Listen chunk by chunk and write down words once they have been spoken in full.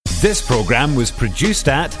This programme was produced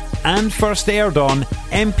at and first aired on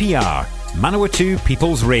MPR, Manawatu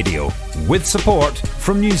People's Radio, with support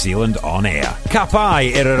from New Zealand On Air. Ka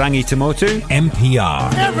pai Irarangi Tamotu,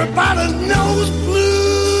 MPR. Everybody knows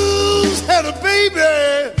blues had a baby.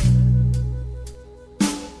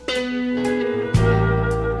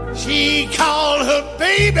 She called her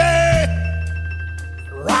baby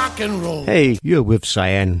rock and roll. Hey, you're with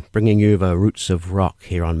Cyan, bringing you the roots of rock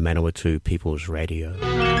here on Manawatu People's Radio.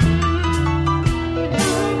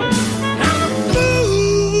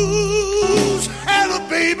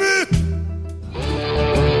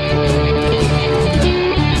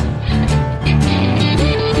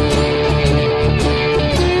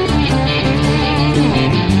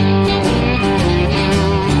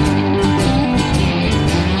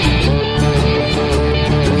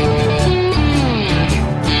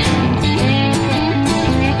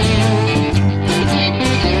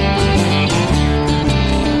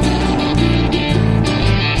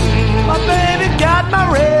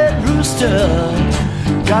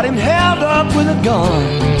 Got him held up with a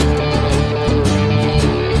gun.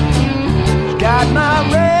 Got my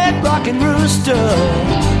red rockin' rooster.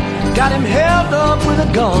 Got him held up with a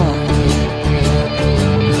gun.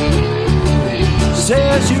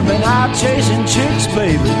 Says you've been out chasing chicks,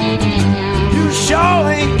 baby. You sure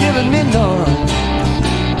ain't giving me none.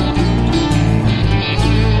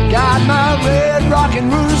 Got my red rockin'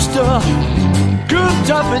 rooster cooped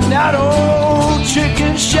up in that old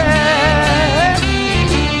chicken shack.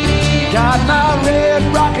 Got my red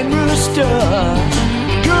rockin' rooster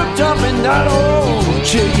cooped up in that old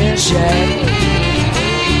chicken shack.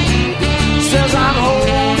 Says I'm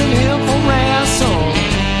holding him for ransom.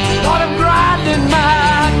 Thought I'm grinding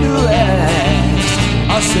my new ass.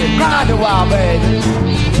 I said, grind a while, baby.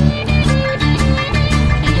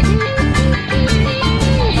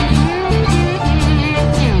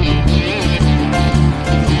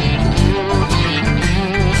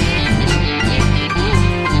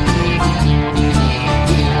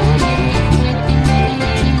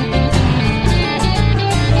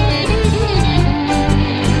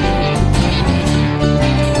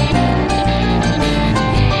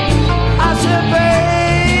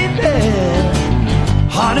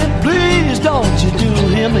 Don't you do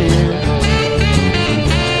him in?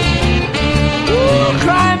 Oh,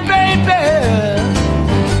 crying baby,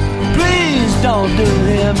 please don't do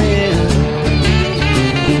him in.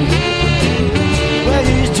 Well,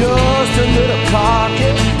 he's just a little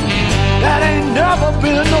cocky, that ain't never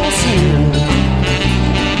been no sin.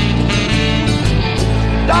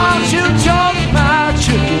 Don't you choke my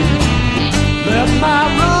chicken, let my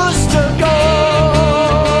rooster go.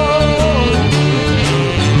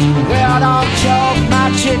 Don't choke my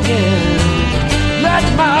chicken, let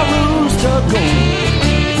my rooster go.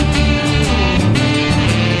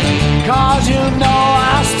 'Cause you know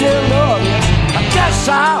I still love you. I guess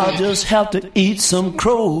I'll just have to eat some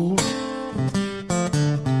crow.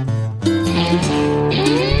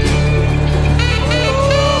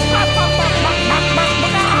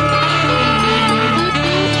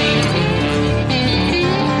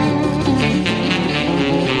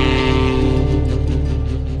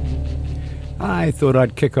 I thought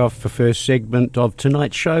I'd kick off the first segment of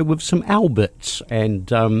tonight's show with some Alberts,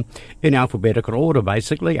 and in alphabetical order,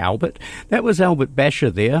 basically. Albert. That was Albert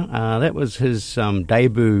Basher there. That was his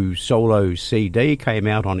debut solo CD, came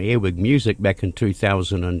out on Airwig Music back in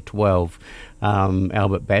 2012.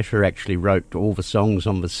 Albert Basher actually wrote all the songs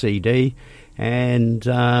on the CD, and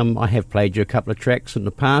I have played you a couple of tracks in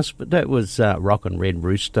the past, but that was Rockin' Red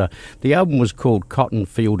Rooster. The album was called Cotton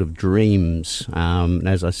Field of Dreams, and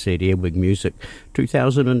as I said, Airwig Music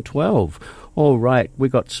 2012. All right, we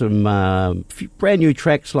got some brand new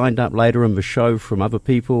tracks lined up later in the show from other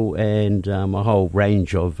people, and a whole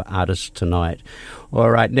range of artists tonight.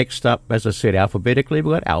 All right, next up, as I said, alphabetically,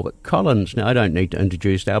 we've got Albert Collins. Now, I don't need to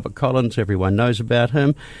introduce Albert Collins. Everyone knows about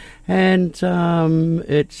him. And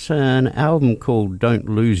it's an album called Don't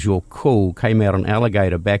Lose Your Cool. Came out on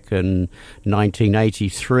Alligator back in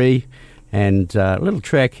 1983. And a little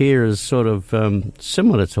track here is sort of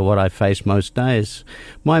similar to what I face most days.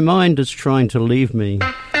 My mind is trying to leave me.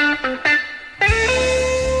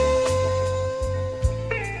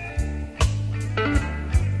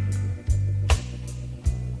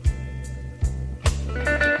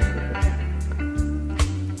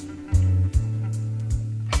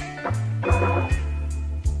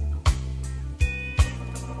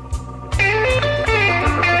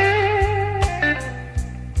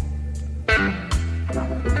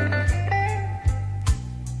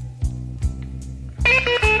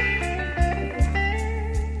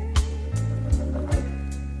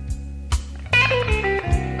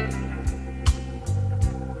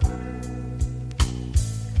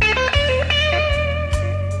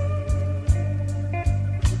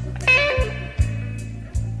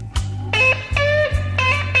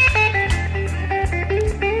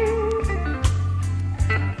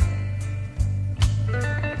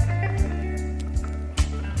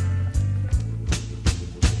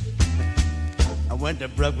 went to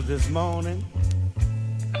breakfast this morning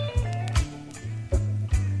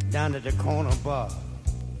down at the corner bar.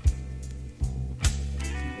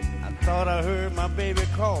 I thought I heard my baby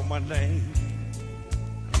call my name,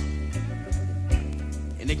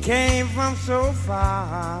 and it came from so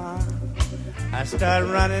far. I started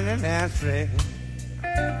running and answering,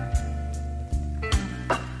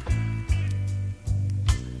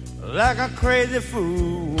 like a crazy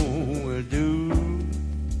fool will do.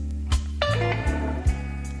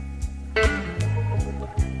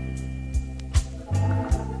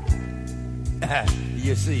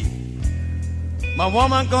 You see, my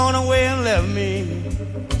woman gone away and left me,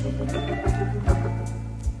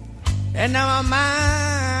 and now my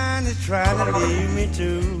mind is trying to leave me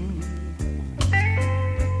too.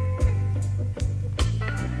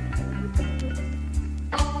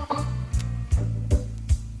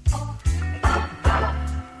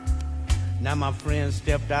 Now my friend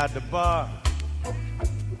stepped out the bar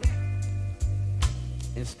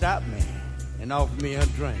and stopped me and offered me a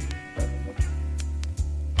drink.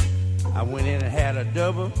 I went in and had a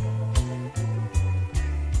double,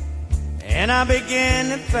 and I began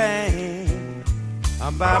to think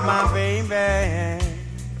about my baby.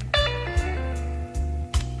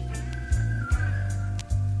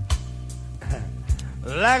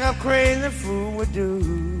 Like a crazy fool would do.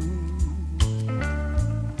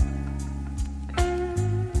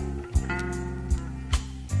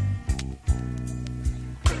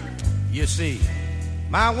 You see,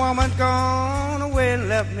 my woman's gone away and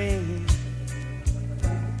left me,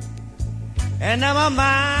 and now my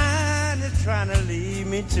mind is trying to lead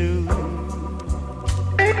me to.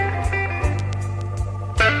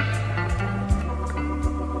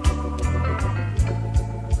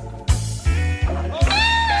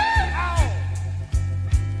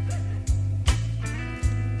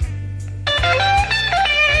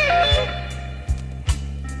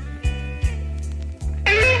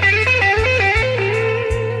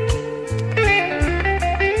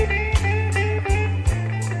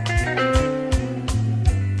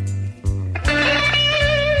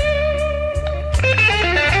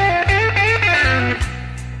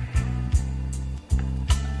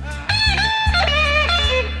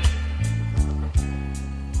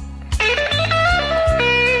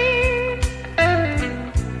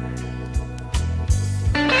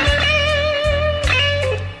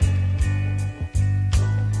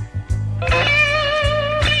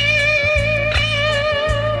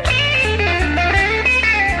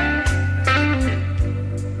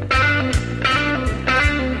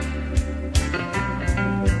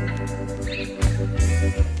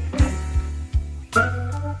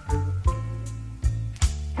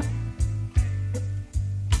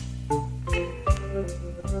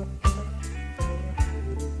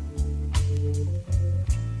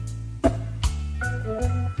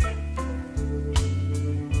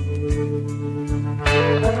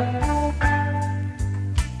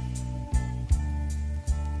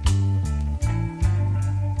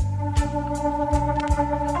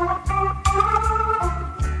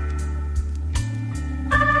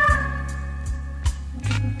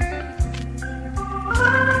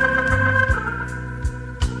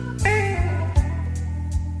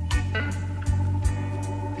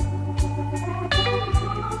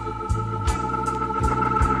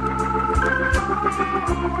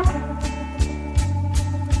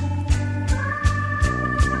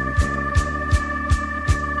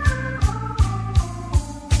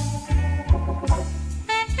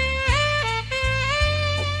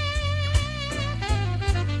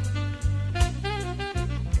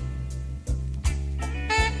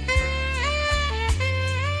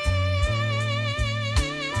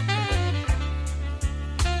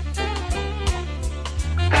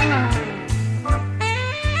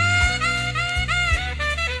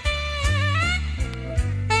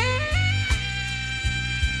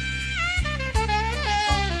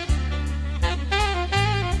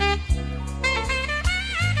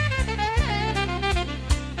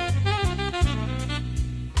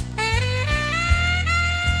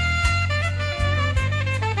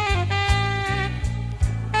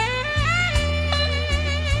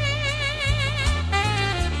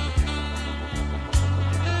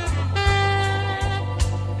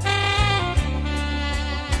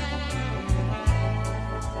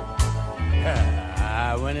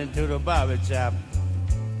 To the barber shop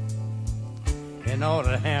and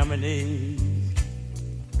ordered ham and eggs,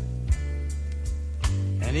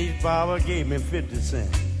 and each barber gave me 50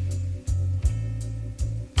 cents.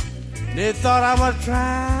 They thought I was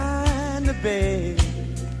trying to beg,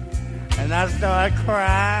 and I started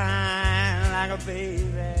crying like a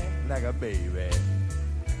baby, like a baby.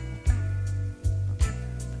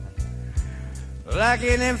 like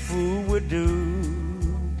any fool would do.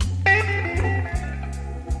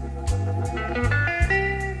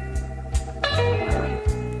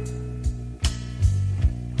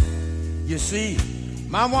 You see,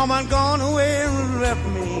 my woman gone away and left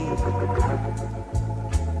me,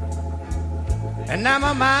 and now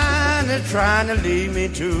my mind is trying to lead me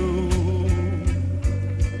to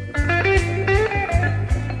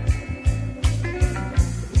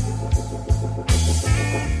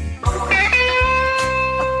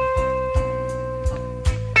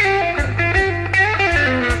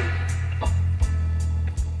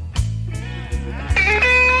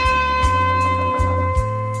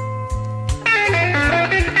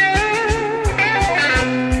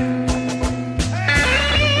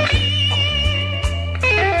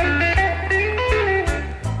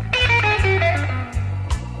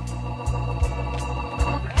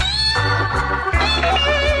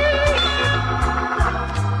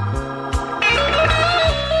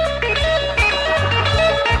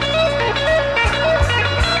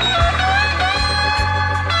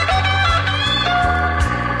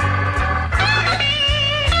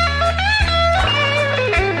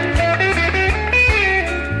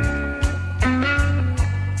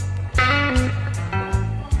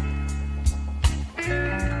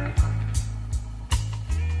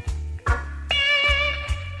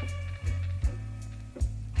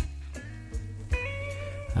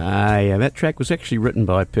that track was actually written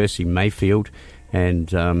by Percy Mayfield, and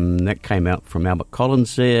that came out from Albert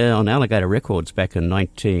Collins there on Alligator Records back in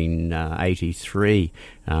 1983.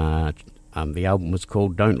 The album was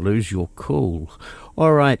called Don't Lose Your Cool.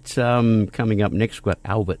 All right, coming up next, we've got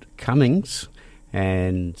Albert Cummings,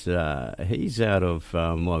 and he's out of, he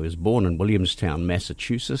was born in Williamstown,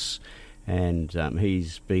 Massachusetts, and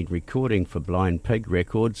he's been recording for Blind Pig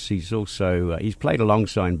Records. He's also he's played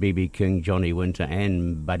alongside B.B. King, Johnny Winter,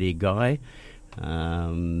 and Buddy Guy.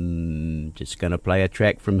 Just going to play a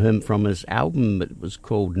track from him from his album. It was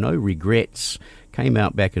called No Regrets. Came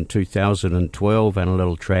out back in 2012, and a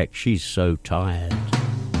little track, She's So Tired.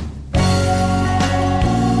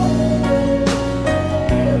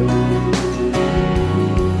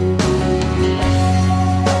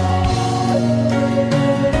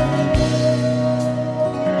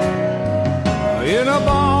 In a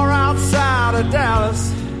bar outside of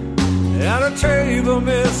Dallas, at a table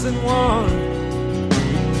missing one,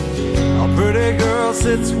 a pretty girl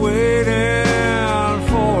sits waiting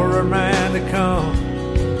for her man to come.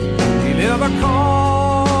 He never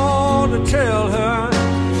called to tell her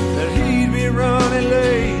that he'd be running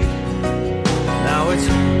late. Now it's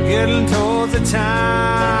getting towards the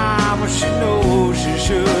time when she knows she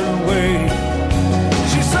shouldn't wait.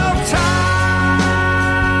 She's so tired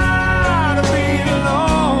of being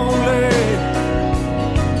lonely.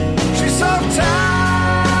 She's so tired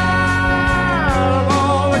of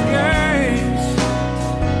all the games.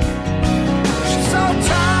 She's so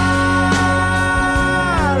tired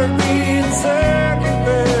of being second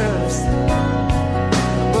best.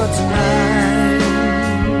 But tonight,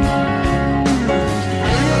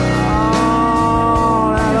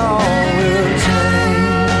 that all will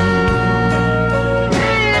change.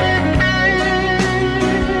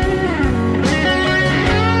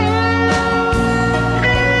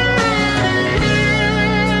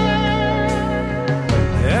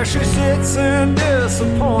 There she sits in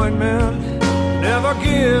disappointment, never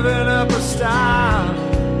giving up her style.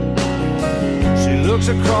 She looks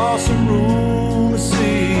across the room to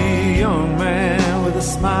see a young man with a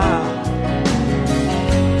smile.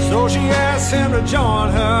 So she asks him to join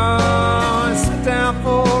her and sit down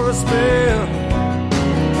for a spell,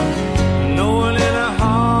 knowing in her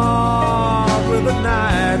heart where the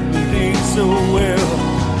night would lead so well.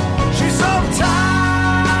 She's so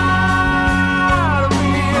tired of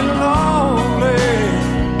being lonely.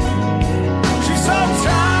 She's so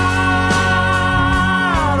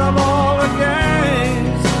tired of all the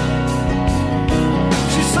games.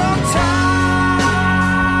 She's so tired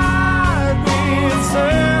of being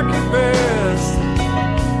second best.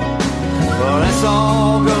 But that's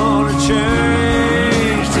all gonna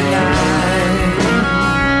change tonight.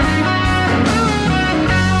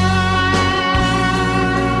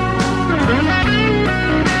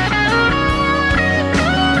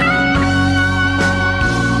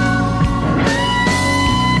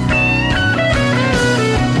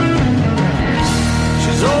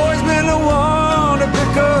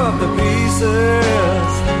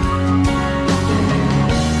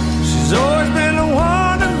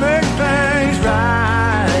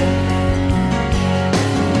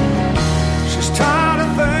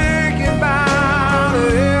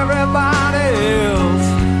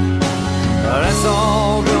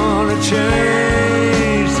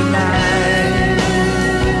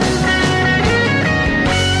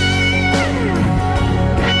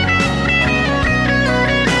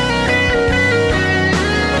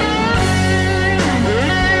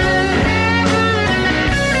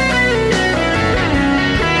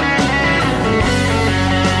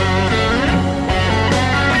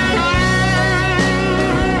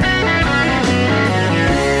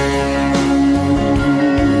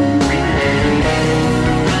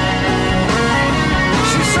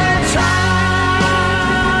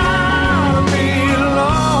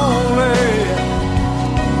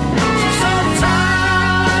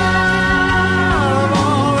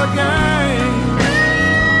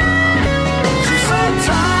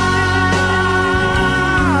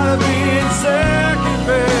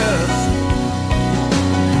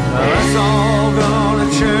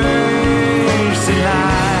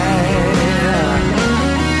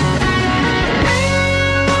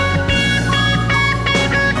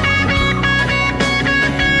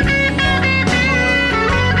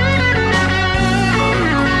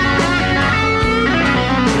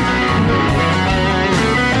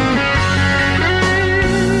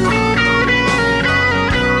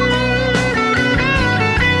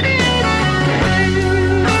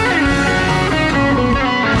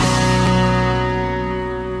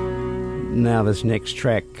 this next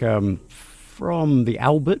track from the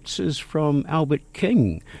Alberts is from Albert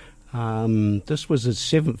King. This was his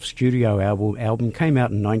 7th studio album, came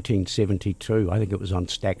out in 1972. I think it was on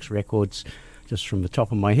Stax Records, just from the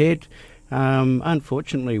top of my head.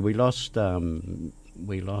 Unfortunately, we lost Albert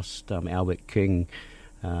King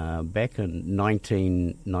back in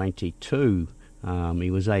 1992.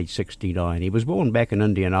 He was age 69. He was born back in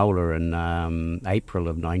Indianola in April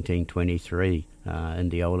of 1923,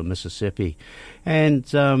 Indianola, Mississippi.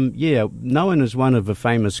 And, known as one of the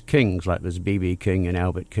famous kings, like there's B.B. King and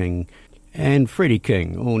Albert King and Freddie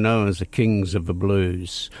King, all known as the kings of the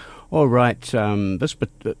blues. All right,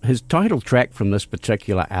 his title track from this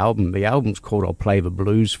particular album, the album's called I'll Play the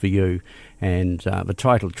Blues for You, and the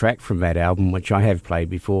title track from that album, which I have played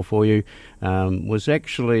before for you, was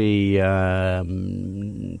actually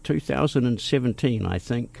 2017, I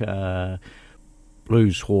think,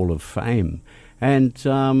 Blues Hall of Fame. And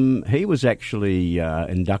he was actually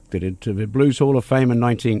inducted into the Blues Hall of Fame in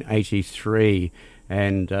 1983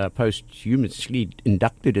 and posthumously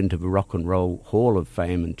inducted into the Rock and Roll Hall of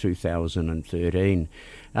Fame in 2013.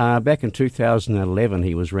 Back in 2011,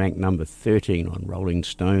 he was ranked number 13 on Rolling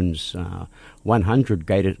Stone's 100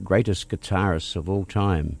 greatest guitarists of all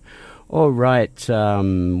time. All right,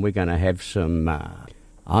 we're going to have some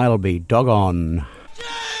I'll Be Doggone.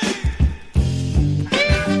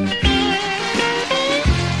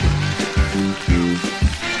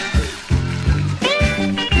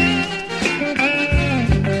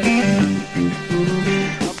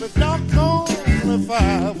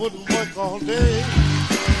 I wouldn't work all day,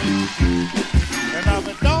 and I'd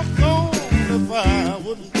be doggone if I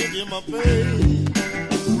wouldn't give you my pay.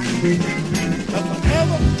 If I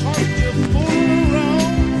ever caught you fooling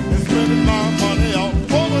around and spending my money all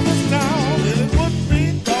over this town, then it wouldn't be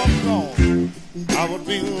doggone. I would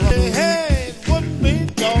be long. Hey, it wouldn't be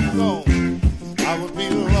doggone. I would be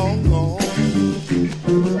long gone.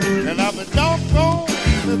 And I'd be doggone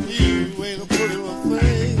if you ain't a pretty little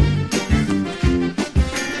thing.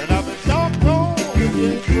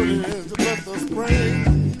 Pretty as the breath of spring.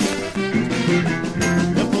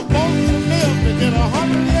 If the folks who live to get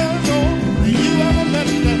 100 years old, and you ever met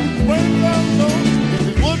that spring down low, if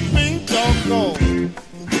it wouldn't be doggone,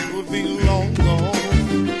 it would be long gone.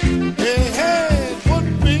 Hey, hey, it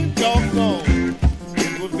wouldn't be doggone,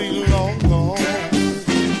 it would be long gone.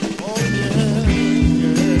 Oh yeah,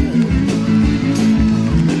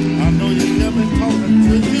 yeah. I know you hear me talking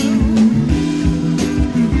to you.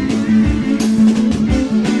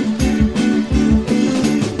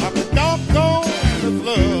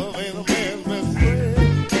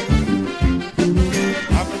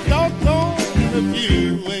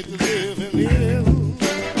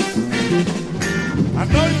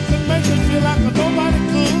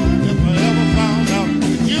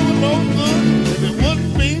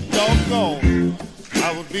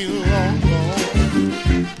 I would be long gone.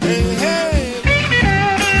 Hey, hey.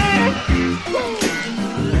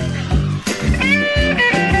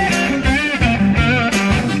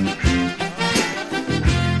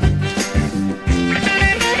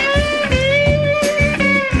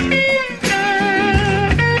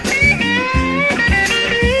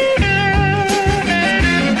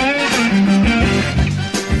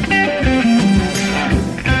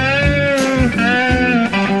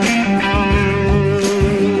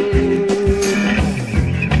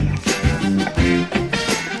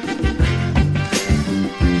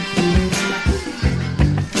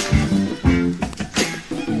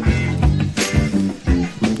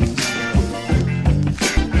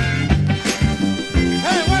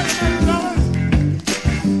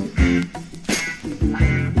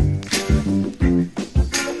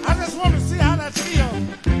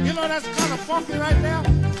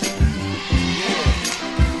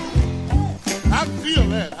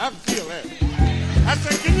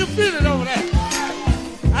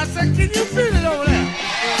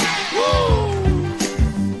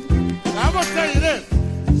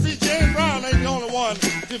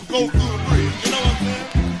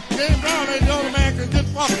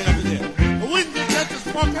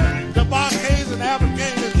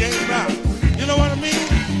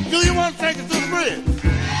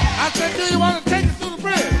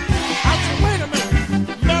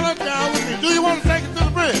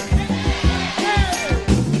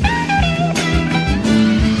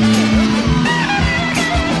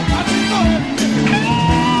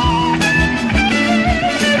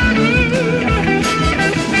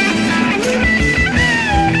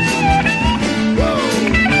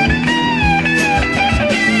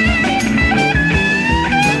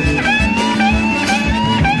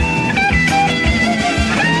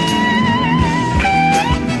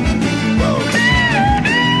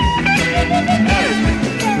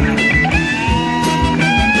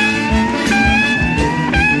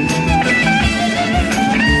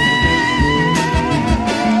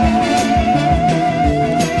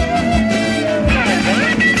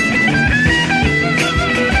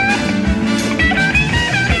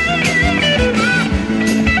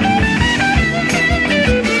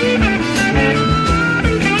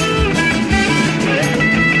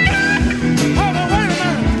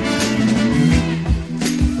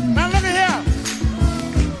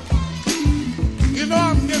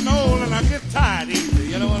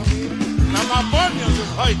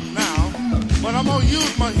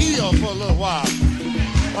 use my heel for a little while.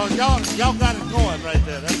 Y'all got it going right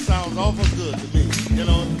there. That sounds awful good to me, you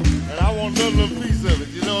know. And I want another little piece of it,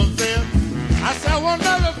 you know what I'm saying? I said, I want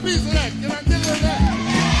another little piece of that. Can I get a little of that?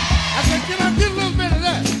 I said, can I get a little bit of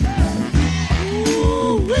that?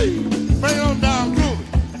 Ooh-wee. Bring it on down, groovy.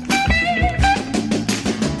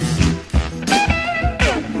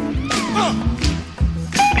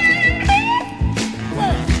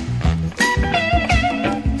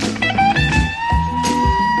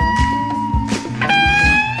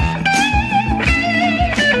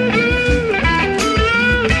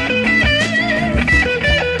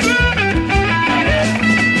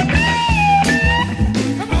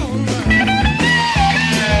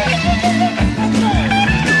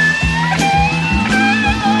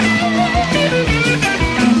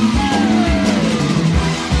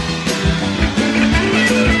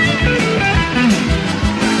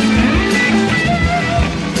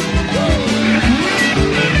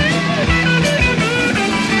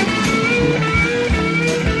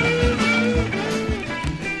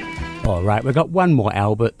 Right, we've got one more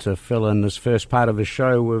Albert to fill in this first part of the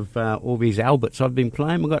show with all these Alberts I've been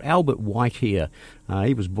playing. We've got Albert White here.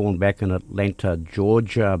 He was born back in Atlanta,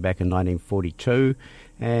 Georgia, back in 1942,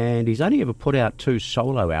 and he's only ever put out 2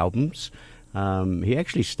 solo albums. He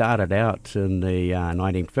actually started out in the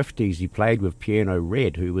 1950s. He played with Piano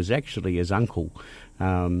Red, who was actually his uncle.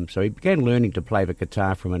 So he began learning to play the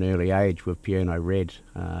guitar from an early age with Piano Red,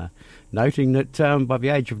 noting that by the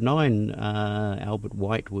age of 9, Albert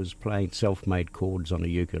White was playing self-made chords on a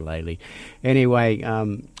ukulele. Anyway,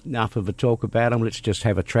 enough of a talk about him. Let's just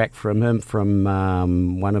have a track from him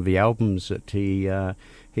from one of the albums that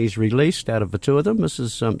he's released out of the 2 of them. This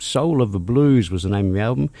is Soul of the Blues was the name of the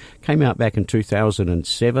album. Came out back in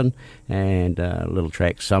 2007, and a little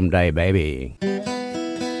track, Someday Baby.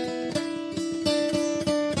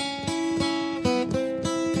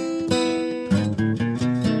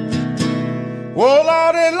 Oh,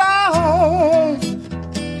 Lordy, Lord,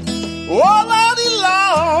 oh, Lordy,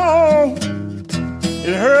 Lord,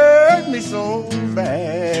 it hurt me so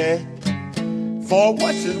bad for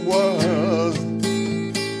what it was.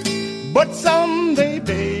 But someday,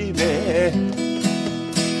 baby,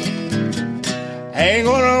 I ain't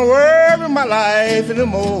gonna worry my life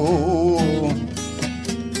anymore.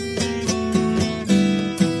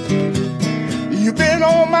 You've been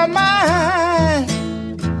on my mind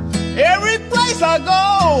every place I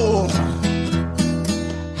go,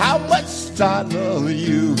 how much I love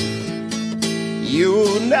you,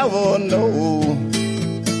 you'll never know.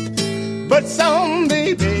 But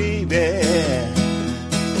someday, baby,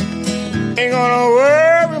 ain't gonna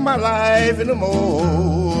worry my life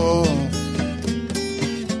anymore.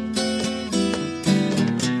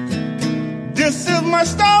 This is my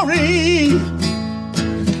story,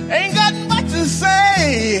 ain't got much to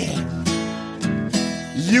say.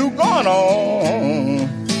 You gone on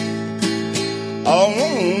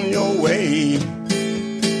your way.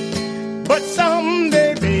 But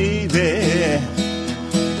someday, baby,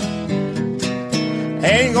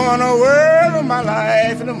 ain't gonna worry my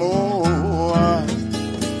life anymore.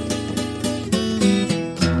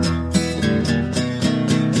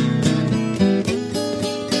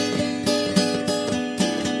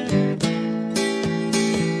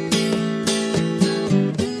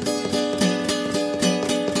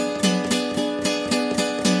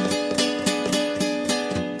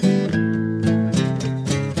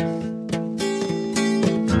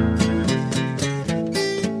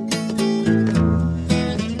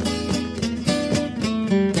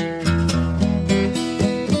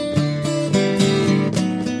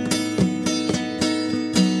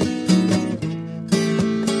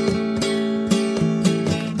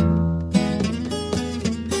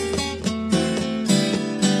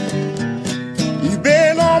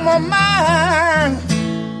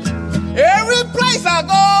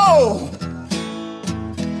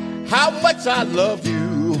 I love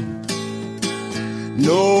you,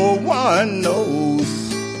 no one knows.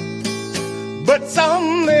 But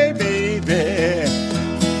someday, baby,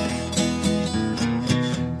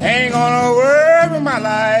 ain't gonna worry my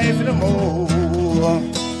life anymore.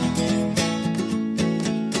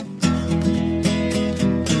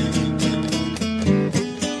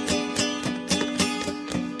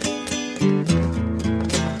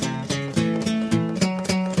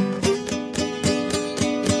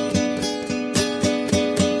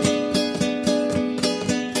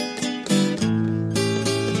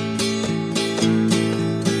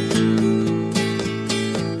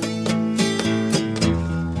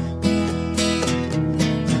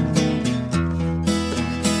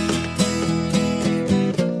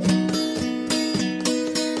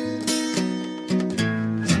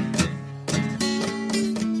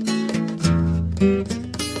 All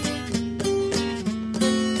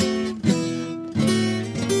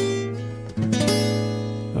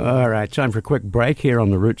right, time for a quick break here on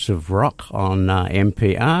the Roots of Rock on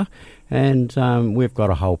MPR. And we've got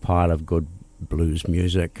a whole pile of good blues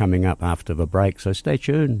music coming up after the break, so stay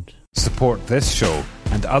tuned. Support this show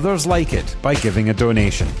and others like it by giving a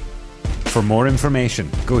donation. For more information,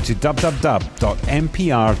 go to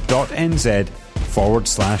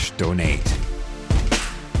www.mpr.nz/donate.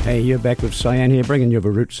 Hey, you're back with Cyan here, bringing you the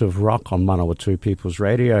Roots of Rock on Manawatu People's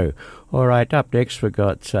Radio. All right, up next we've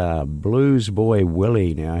got Blues Boy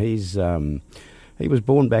Willie. Now, he was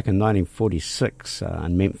born back in 1946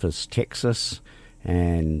 in Memphis, Texas,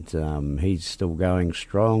 and he's still going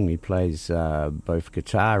strong. He plays both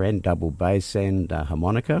guitar and double bass and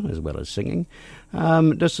harmonica, as well as singing.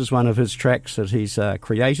 This is one of his tracks that he's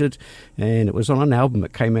created, and it was on an album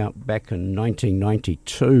that came out back in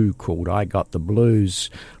 1992 called I Got the Blues.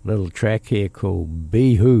 Little track here called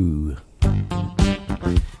Be Who.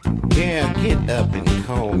 Girl, get up and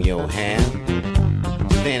comb your hair.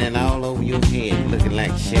 Standing all over your head looking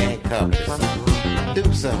like Shag Carpenter. Do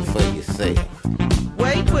something for yourself.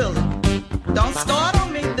 Wait, Willie, don't start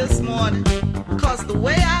on me this morning, 'cause the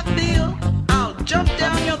way I feel, I'll jump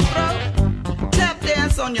down your throat, tap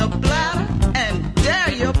dance on your bladder, and dare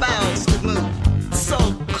your bowels to move. So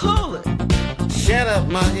cool it. Shut up,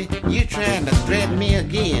 monkey. You trying to threaten me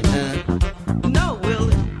again, huh? No,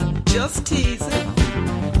 Willie, just teasing.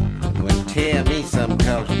 Well, tell me something,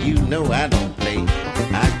 'cause you know I don't play.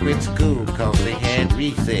 I quit school 'cause they had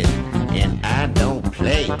recess, and I don't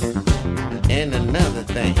play. And another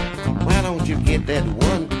thing, why don't you get that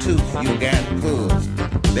one tooth you got pulled,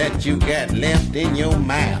 that you got left in your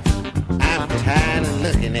mouth? I'm tired of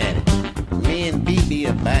looking at it. Me and BB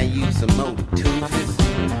will buy you some more tooths.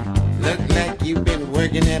 Look like you've been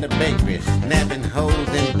working at a bakery, snapping holes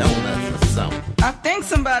in donuts or something. I think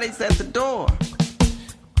somebody's at the door.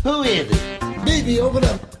 Who is it? BB, open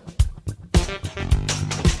up.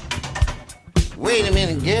 Wait a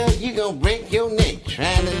minute, girl. You gonna break your neck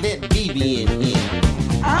trying to let BB in here.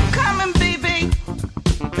 I'm coming, BB.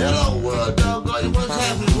 Hello, world, doggone. What's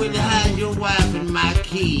happening when you hide your wife and my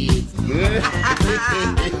kids?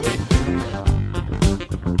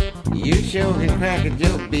 You sure can crack a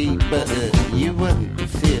joke, B, but you wasn't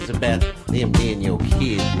serious about them being your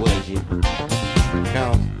kids, was you?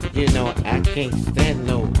 'Cause, you know, I can't stand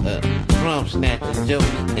no crumb snatcher jokes,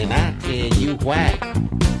 and I tell you why.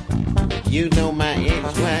 You know my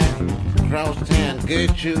ex-wife, Crosstown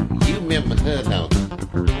Gertrude, you remember her, don't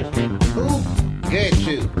you? Who?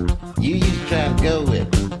 Gertrude. You used to try to go with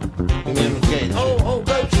her. You remember Gertrude? Oh,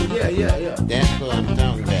 Gertrude, yeah. That's what I'm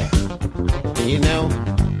talking about. You know,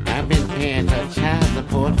 I've been paying her child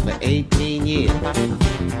support for 18 years,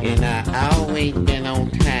 and I always been on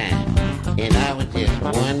time, and I was just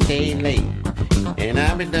one day late. And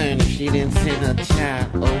I'd be darned if she didn't send her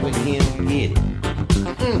child over here to get it.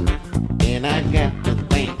 And I got to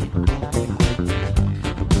thinking,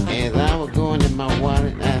 as I was going in my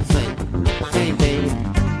wallet, I said, "Say, baby,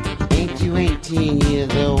 ain't you 18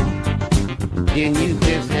 years old? Didn't you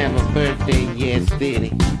just have a birthday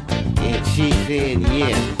yesterday?" And she said,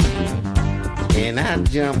 "Yeah." And I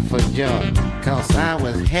jumped for joy, 'cause I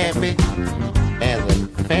was happy as a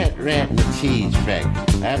fat rat in a cheese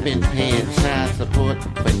factory. I've been paying child support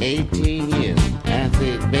for 18 years. I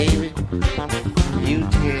said, "Baby, you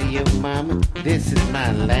tell your mama this is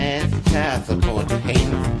my last child support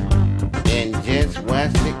payment." And just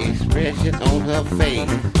watch the expression on her face.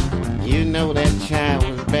 You know that child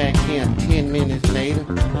was back here 10 minutes later,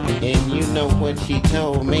 and you know what she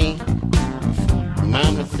told me?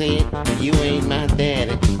 Mama said, "You ain't my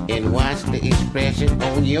daddy," and watch the expression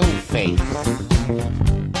on your face.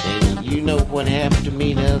 And you know what happened to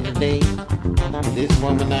me the other day? This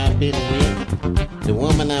woman I've been with, the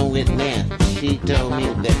woman I'm with now, she told me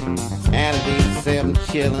that out of these 7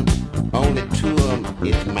 children, only 2 of them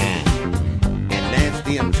is mine. And that's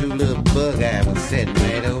them 2 little bug eyes was sitting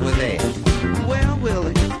right over there. Well,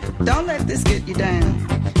 Willie, don't let this get you down.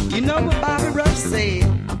 You know what Bobby Rush said?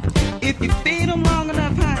 If you feed them long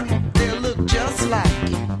enough, honey, they'll look just like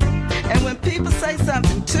you. And when people say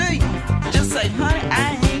something to you, just say, "Honey,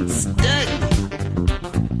 I ain't studying."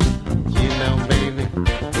 You know, baby,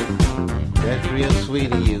 that's real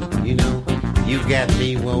sweet of you. You know, you got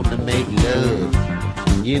me wanting to make love.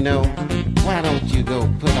 You know, why don't you go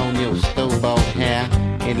put on your store-bought hat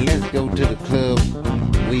and let's go to the club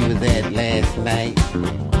we was at last night?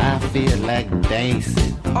 I feel like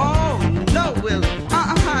dancing. Oh, no, Willie.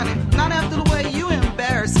 Honey, not after the way you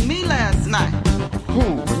embarrassed me last night.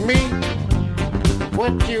 Who, me?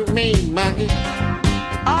 What you mean, monkey?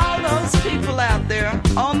 All of those people out there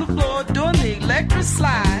on the floor doing the electric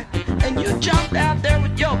slide, and you jumped out there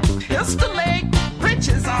with your pistol leg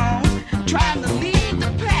breeches on, trying to lead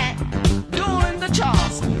the pack, doing the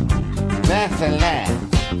Charleston. That's a lie.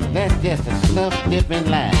 That's just a snuff-dipping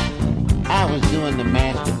lie. I was doing the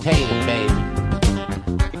mashed potato, baby.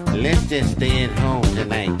 Let's just stay at home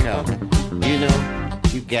tonight, cause, you know,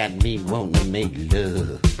 you got me wanting to make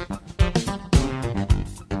love.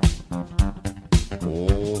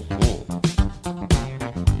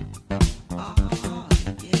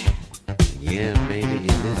 Yeah, baby,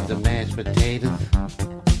 is this the mashed potatoes?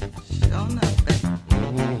 Sure enough, baby.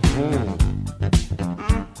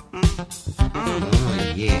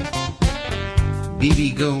 Oh, yeah.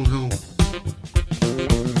 BB going home.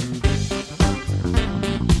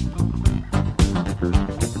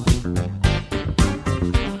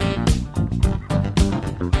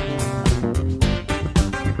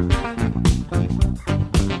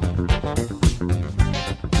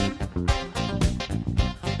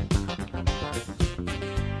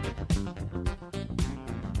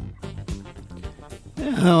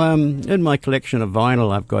 In my collection of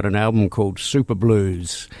vinyl, I've got an album called Super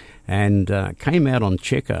Blues, and came out on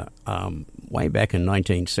Checker way back in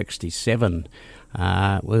 1967.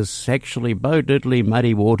 It was actually Bo Diddley,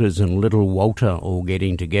 Muddy Waters, and Little Walter all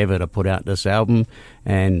getting together to put out this album.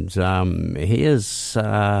 And here's,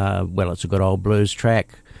 well, it's a good old blues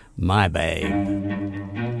track, My Babe.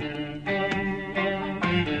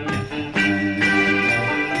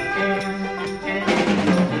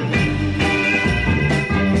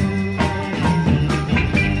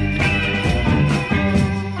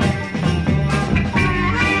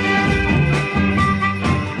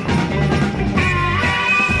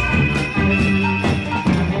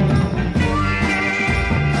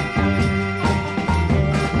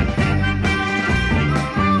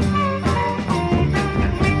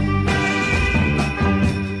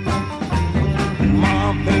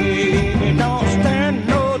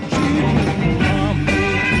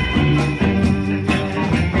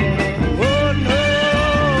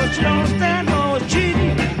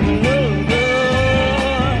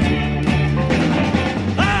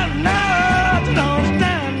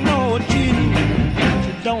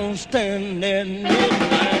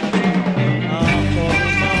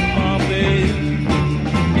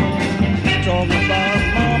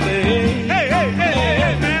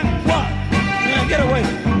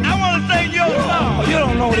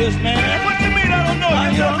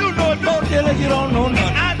 You don't know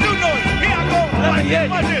nothing. I do know it. Here I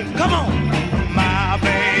go. Watch this. Come on. My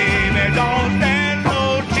baby don't stand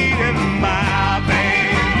no cheating. My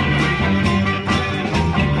baby.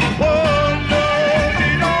 Oh no, she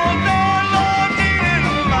don't stand no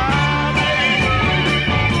cheating. My baby.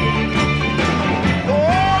 Oh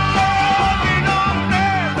no, she don't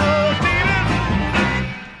stand no cheating.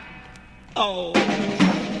 Oh.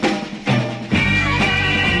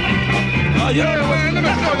 Oh, you don't know what let me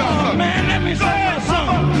show y'all. Man, let me show you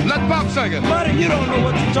something. Let Pop sing it. Buddy, you don't know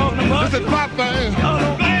what you're talking about. This is Pop thing.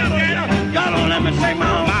 Y'all don't let me sing my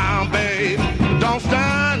own. My babe, don't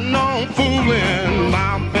stand no fooling.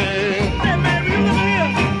 My babe. Hey, baby, you come here.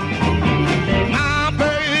 My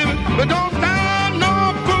babe, but don't stand no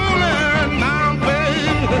fooling. My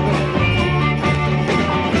babe.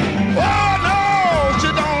 Oh, no, she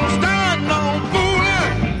don't stand no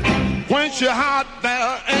fooling. When she hot,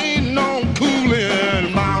 there ain't no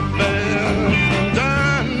cooling. My babe.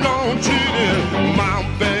 My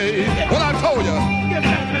babe, what I told you.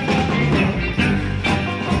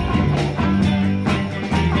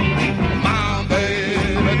 My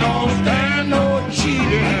baby don't stand no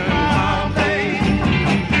cheating. My babe.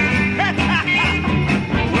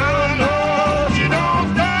 No, no, she don't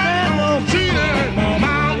stand no cheating.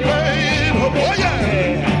 My babe, oh yeah.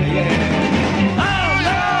 Oh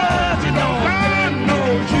yeah, she don't stand no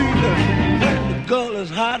cheating. The girl is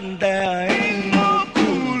hot and there ain't no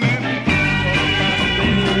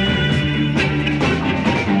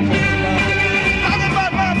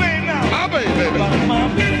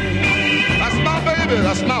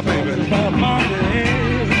that's my baby.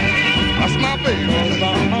 That's my baby.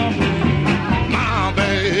 My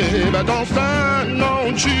baby don't stand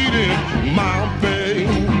no cheating. My baby.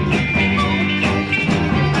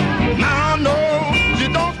 Now no, she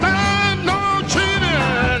don't stand no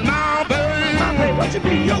cheating. My baby. My baby, what you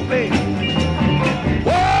be, your baby?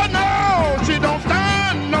 Oh no, she don't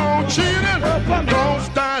stand no cheating. Don't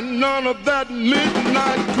stand none of that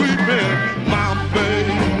midnight creeping. My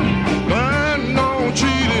baby.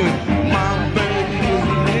 Cheating, my baby.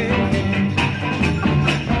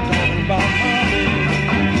 Talking about my baby.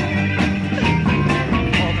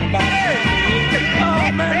 Talking about, hey,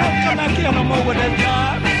 oh man. care no more with that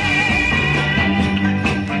job.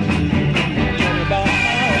 Tell me about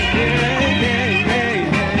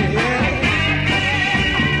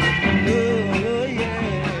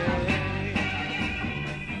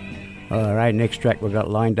All right, next track we've got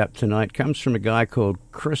lined up tonight comes from a guy called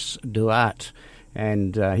Chris Duarte,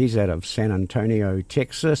 and he's out of San Antonio,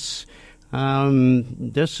 Texas.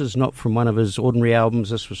 This is not from one of his ordinary albums.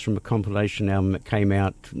 This was from a compilation album that came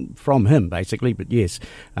out from him, basically. But yes,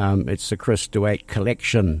 it's the Chris Duarte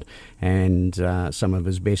collection, and some of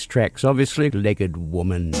his best tracks, obviously, Legged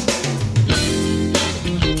Woman.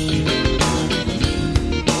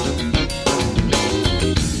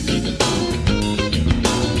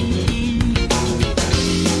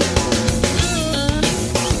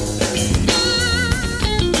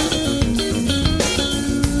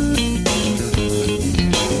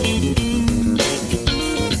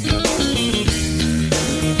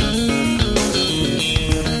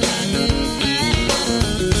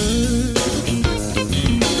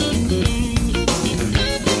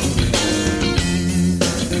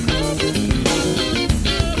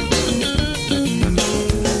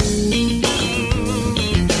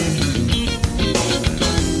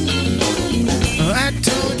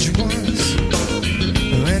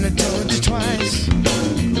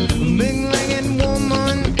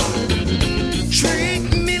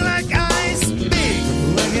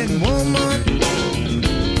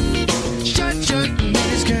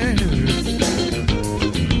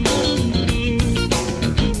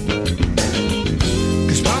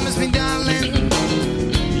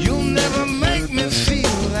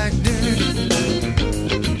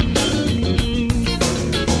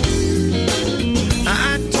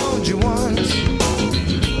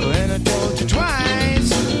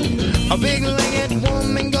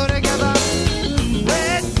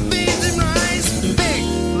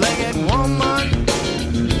 woman.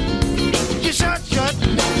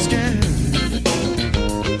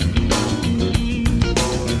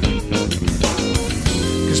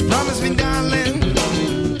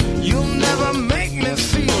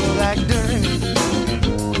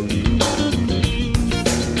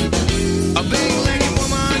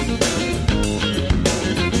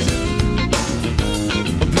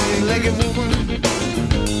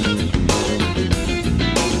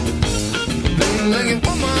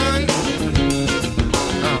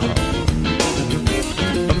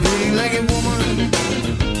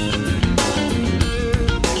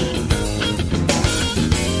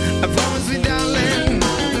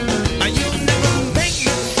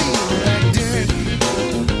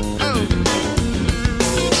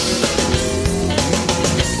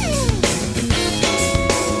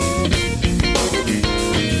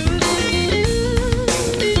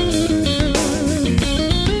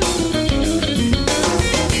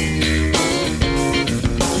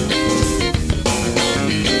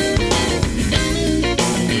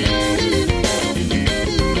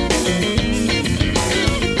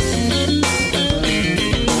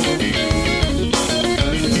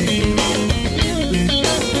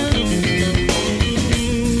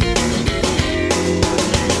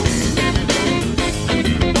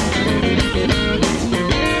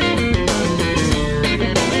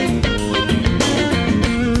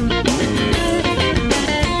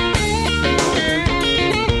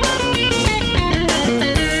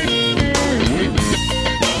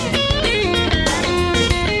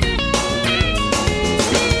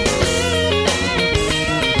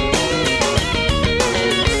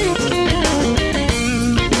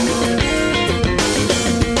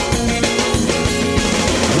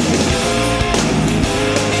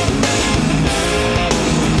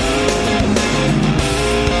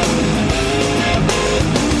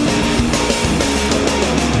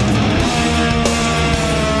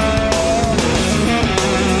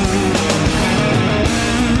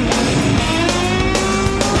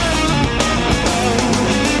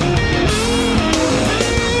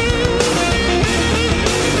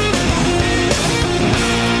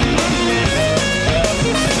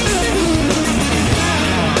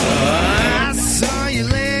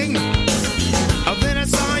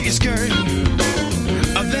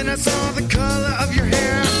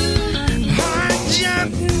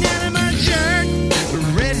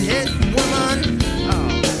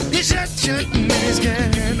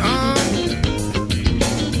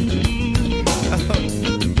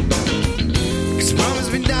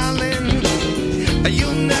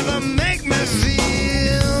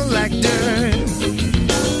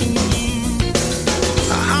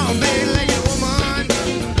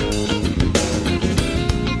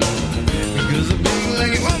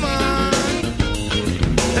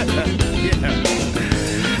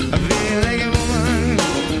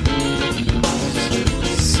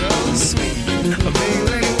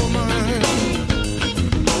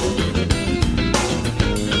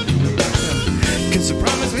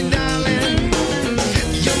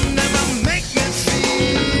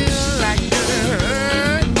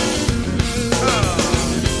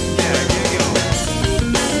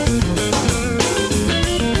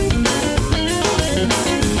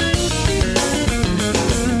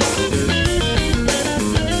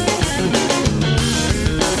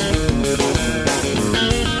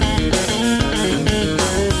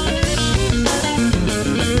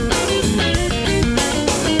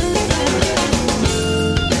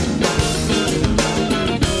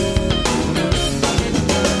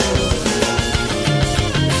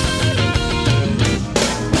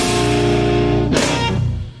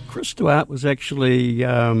 Stewart was actually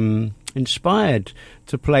inspired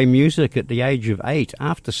to play music at the age of 8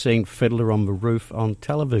 after seeing Fiddler on the Roof on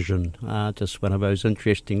television. Just one of those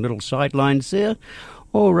interesting little sidelines there.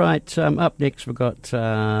 All right, up next we've got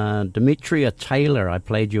Demetria Taylor. I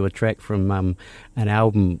played you a track from an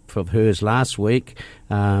album of hers last week.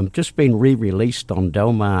 Just been re-released on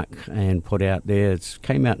Delmark and put out there. It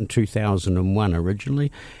came out in 2001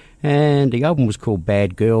 originally. And the album was called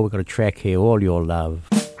Bad Girl. We've got a track here, All Your Love.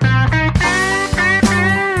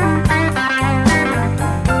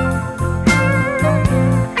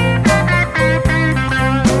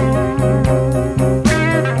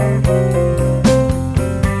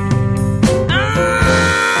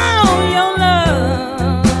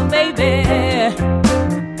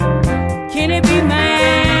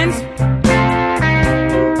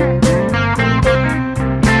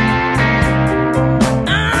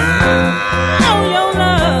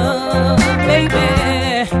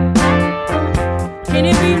 Baby,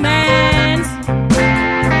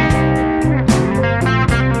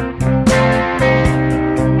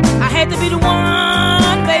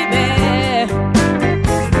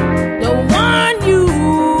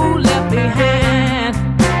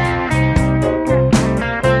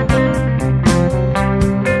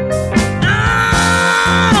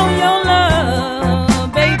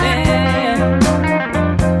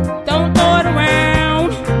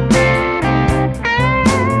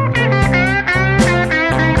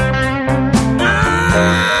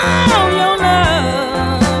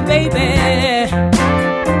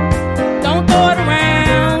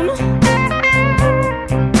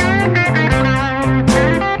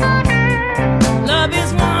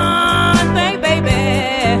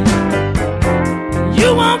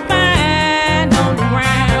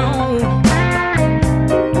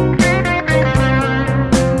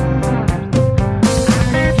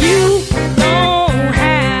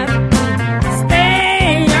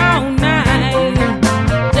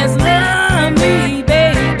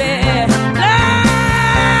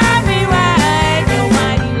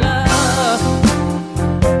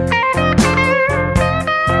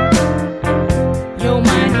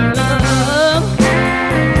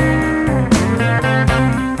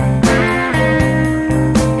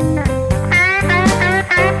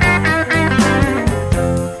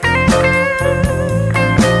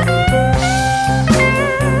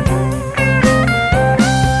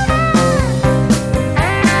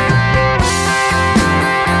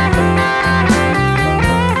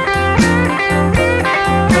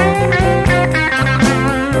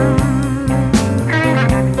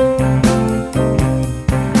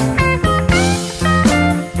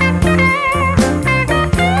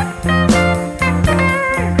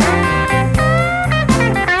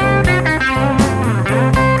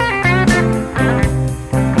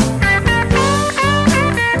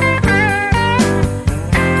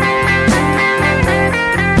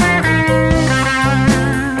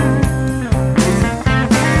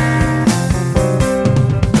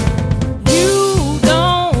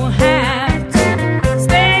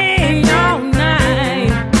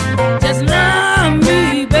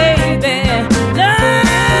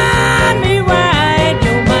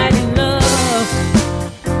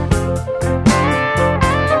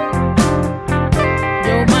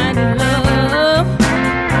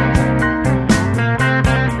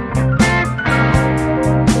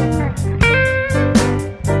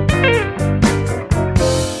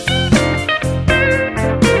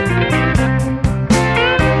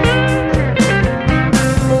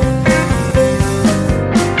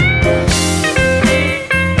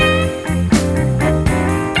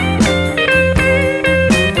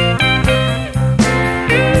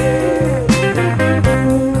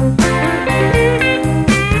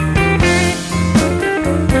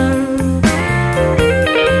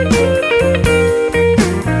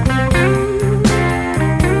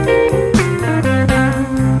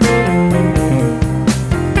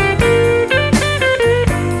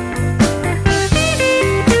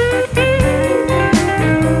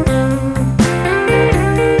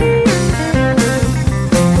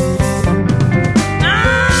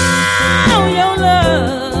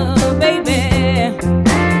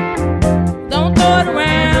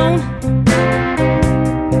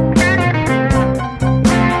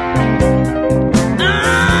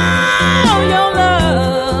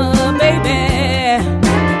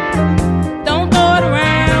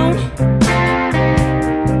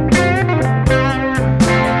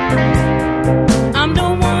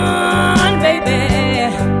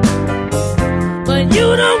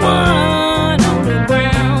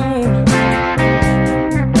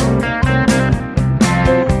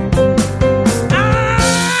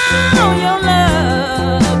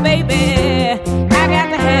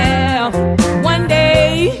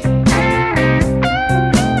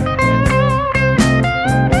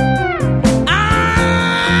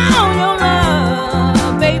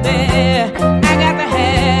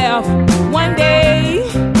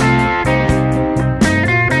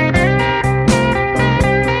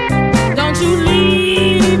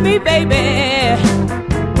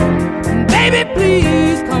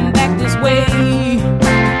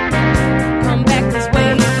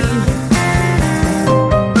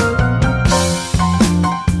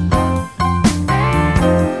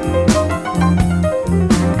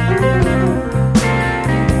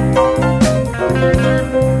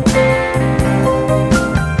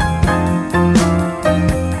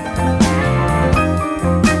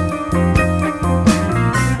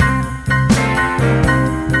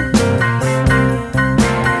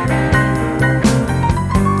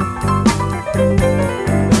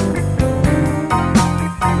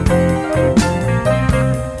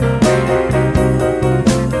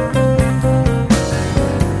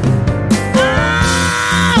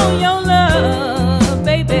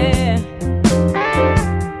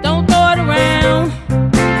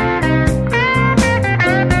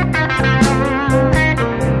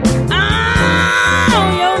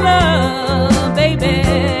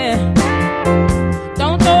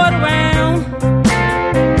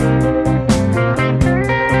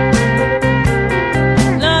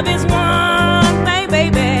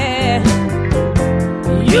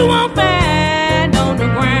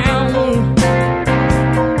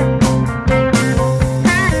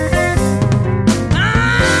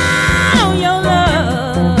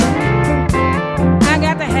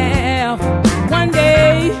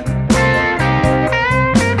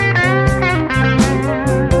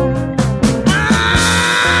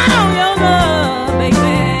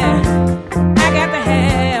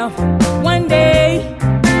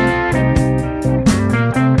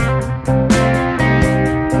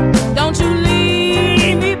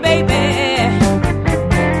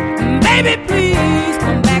 Baby, please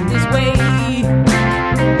come back this way.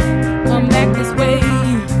 Come back this way.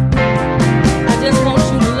 I just want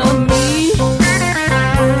you to love me.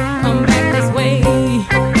 Come back this way.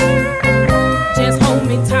 Just hold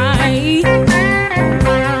me tight.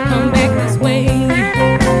 Come back this way.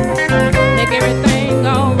 Make everything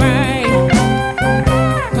alright.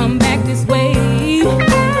 Come back this way.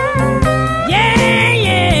 Yeah,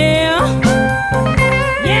 yeah.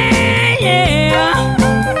 Yeah, yeah.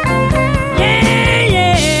 Yeah,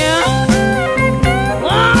 yeah.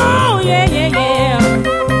 Oh, yeah, yeah, yeah.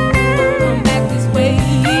 Come back this way.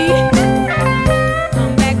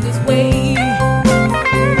 Come back this way.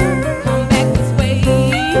 Come back this way.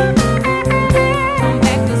 Come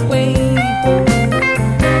back this way.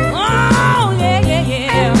 Oh, yeah, yeah,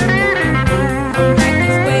 yeah. Come back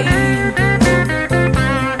this way.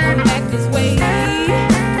 Come back this way.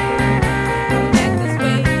 Come back this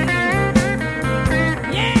way.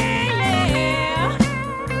 Yeah, yeah.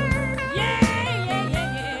 Yeah, yeah, yeah,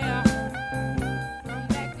 yeah. Come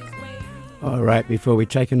back this way. All right, before we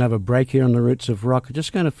take another break here on the Roots of Rock, I'm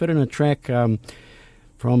just going to fit in a track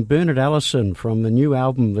from Bernard Allison from the new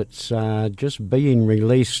album that's just being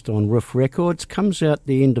released on Riff Records. Comes out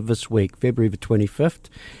the end of this week, February the 25th,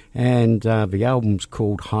 and the album's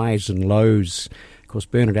called Highs and Lows. Of course,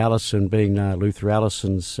 Bernard Allison being Luther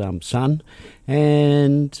Allison's son,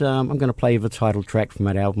 and I'm going to play the title track from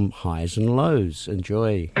that album, Highs and Lows.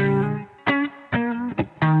 Enjoy.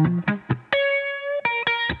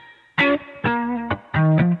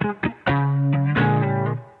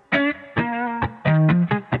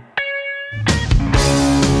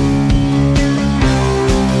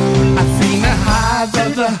 I've seen the highs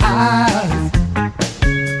of the highs.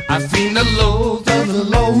 I've seen the lows of the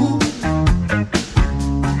lows.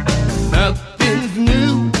 Nothing's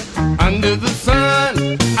new under the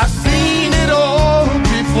sun. I've seen it all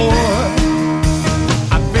before.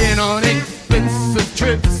 I've been on expensive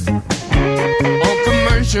trips, on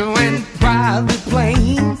commercial and private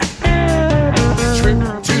planes. Trip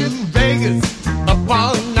to Vegas, up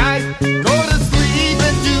all night, go to sleep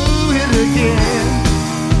and do it again.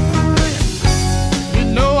 You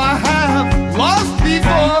know I have lost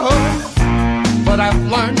before, but I've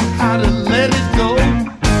learned how to let it go.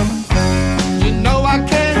 You know I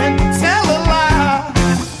can't tell a lie.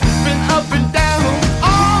 Been up and down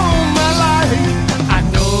all my life. I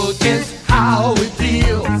know just how it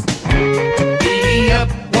feels to be up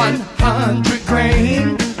 100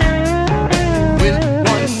 grand. With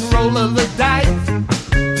one roll of the dice,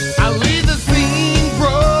 I leave the scene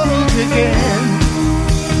broke again.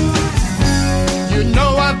 You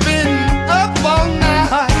know I've been up all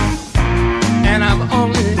night, and I've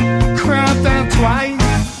only cried down twice.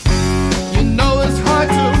 You know it's hard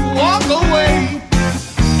to walk away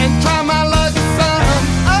and try my luck some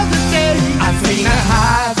other day. I've seen the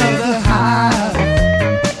highs of the highs.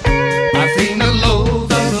 I've seen the lows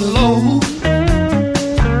of the lows.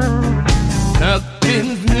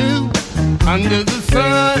 Nothing's new under the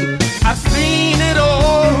sun. I've seen it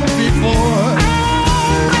all before.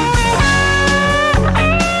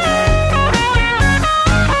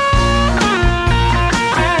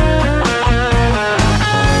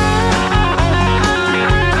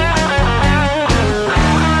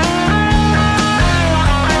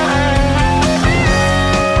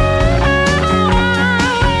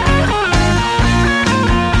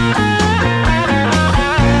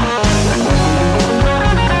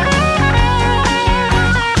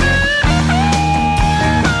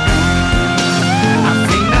 I've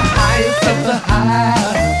seen the highest of the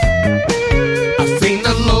highs. I've seen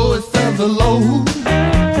the lowest of the lows.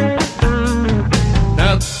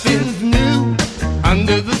 Nothing's new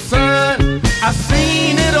under the sun. I've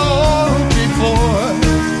seen it all before.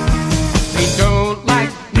 They don't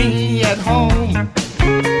like me at home,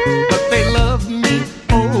 but they love me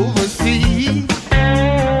overseas.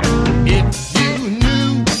 If you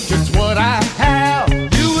knew just what I have,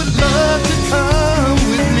 you would love to come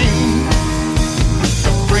with me.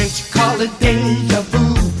 The French call it deja vu.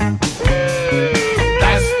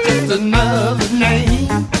 That's just another name.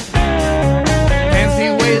 Fancy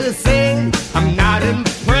way to say I'm not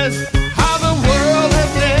impressed how the world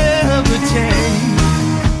has ever changed.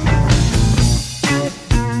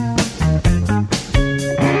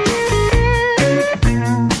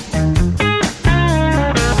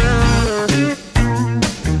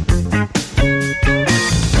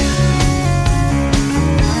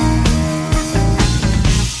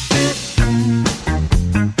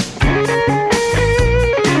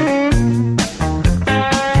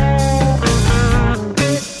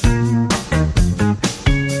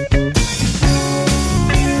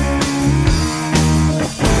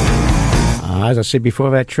 As I said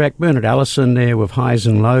before, that track, Bernard Allison there with Highs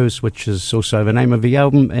and Lows, which is also the name of the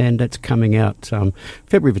album, and it's coming out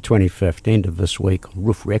February the 25th, end of this week, on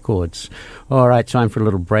Roof Records. All right, time for a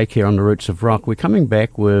little break here on the Roots of Rock. We're coming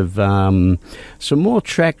back with some more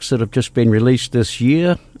tracks that have just been released this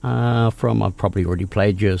year. I've probably already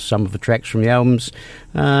played you some of the tracks from the albums.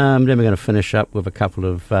 Then we're going to finish up with a couple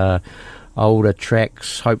of older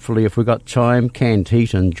tracks, hopefully, if we've got time. Canned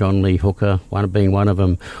Heat and John Lee Hooker, being one of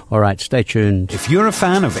them. All right, stay tuned. If you're a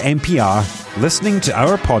fan of NPR, listening to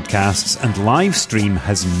our podcasts and live stream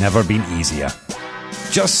has never been easier.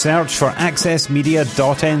 Just search for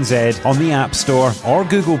accessmedia.nz on the App Store or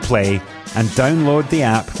Google Play and download the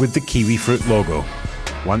app with the kiwi fruit logo.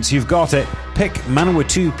 Once you've got it, pick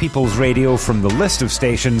Manawatu People's Radio from the list of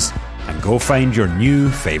stations and go find your new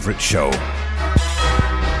favourite show.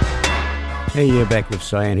 Hey, you're back with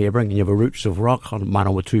Cyan here, bringing you the Roots of Rock on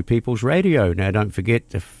Manawatu People's Radio. Now, don't forget,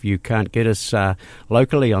 if you can't get us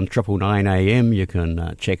locally on 999 AM, you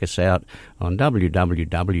can check us out on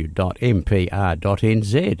www.mpr.nz.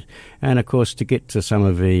 And, of course, to get to some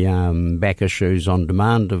of the back issues on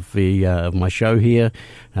demand of my show here,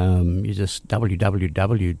 you just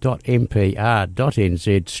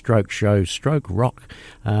www.mpr.nz/show/rock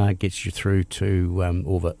gets you through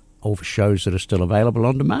to all the shows that are still available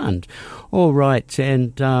on demand. All right,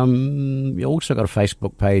 and you also got a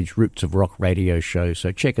Facebook page, Roots of Rock Radio Show,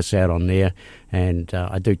 so check us out on there. And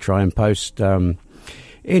I do try and post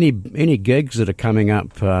any gigs that are coming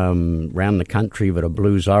up around the country that are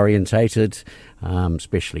blues orientated,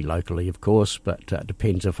 especially locally, of course, but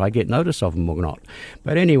depends if I get notice of them or not.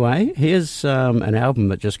 But anyway, here's an album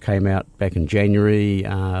that just came out back in January,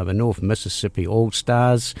 the North Mississippi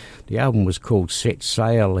All-Stars. The album was called Set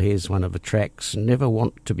Sail. Here's one of the tracks, Never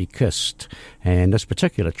Want to Be Kissed, and this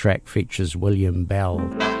particular track features William Bell.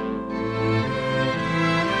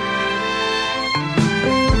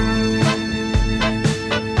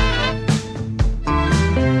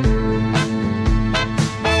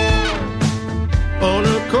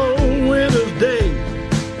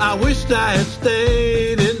 I wished I had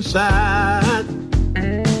stayed inside.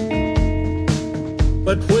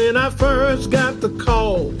 But when I first got the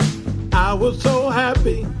call, I was so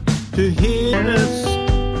happy to hear this.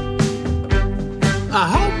 I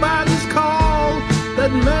hope by this call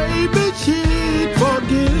that maybe she'd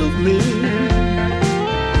forgive me.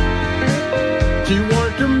 She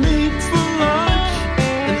wanted to meet for lunch,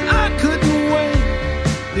 and I couldn't wait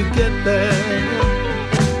to get there.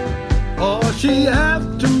 Or she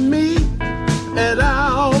had to meet at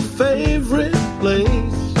our favorite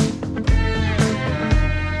place.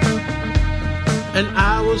 And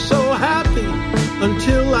I was so happy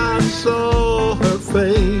until I saw her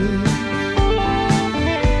face.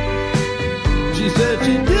 She said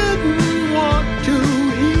she didn't want to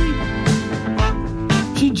eat,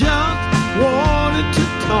 she just wanted to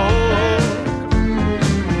talk.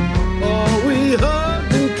 Oh, we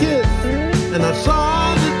hugged and kissed, and I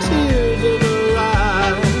saw the tears of her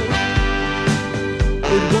eyes.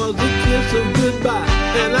 It was a kiss of goodbye,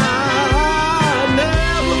 and I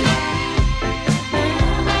never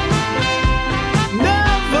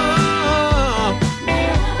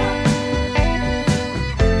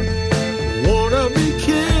wanna be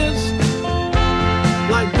kissed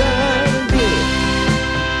like that again.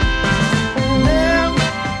 Never,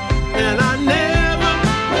 and I never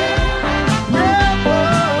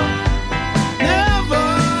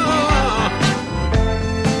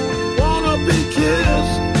wanna be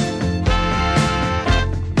kissed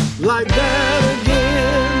like that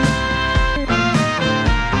again.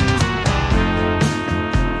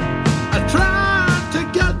 I tried to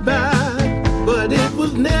get back, but it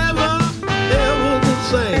was never, ever the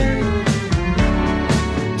same.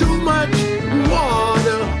 Too much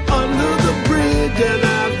water under the bridge, and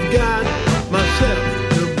I've got myself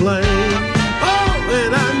to blame. Oh,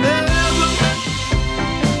 and I never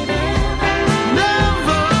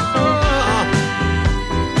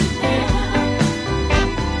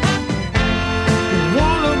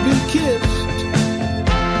wanna be kissed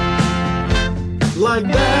like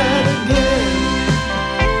that again.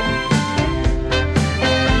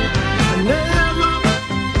 I never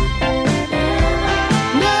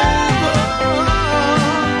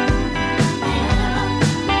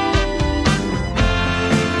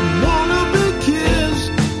wanna be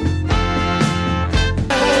kissed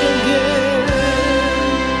again.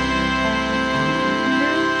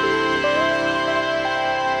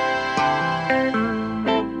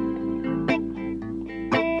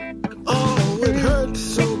 Oh, it hurts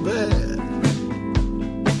so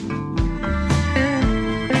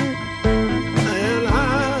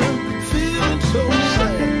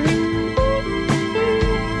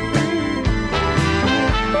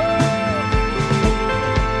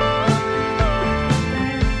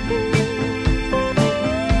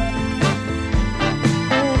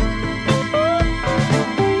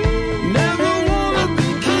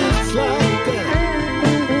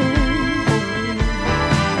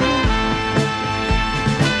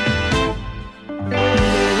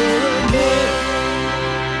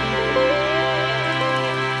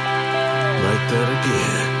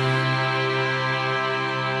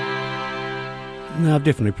Now, I've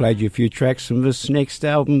definitely played you a few tracks from this next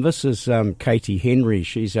album. This is Katie Henry.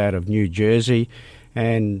 She's out of New Jersey,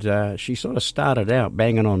 and she sort of started out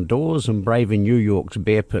banging on doors and braving New York's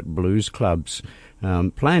bear pit blues clubs,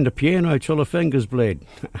 playing the piano till her fingers bled.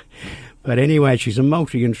 But anyway, she's a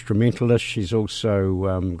multi-instrumentalist. She's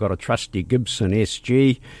also got a trusty Gibson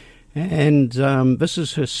SG, and this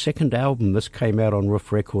is her second album. This came out on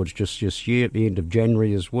Riff Records just this year at the end of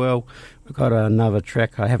January as well. We've got another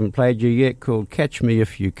track I haven't played you yet called Catch Me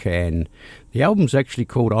If You Can. The album's actually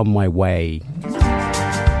called On My Way.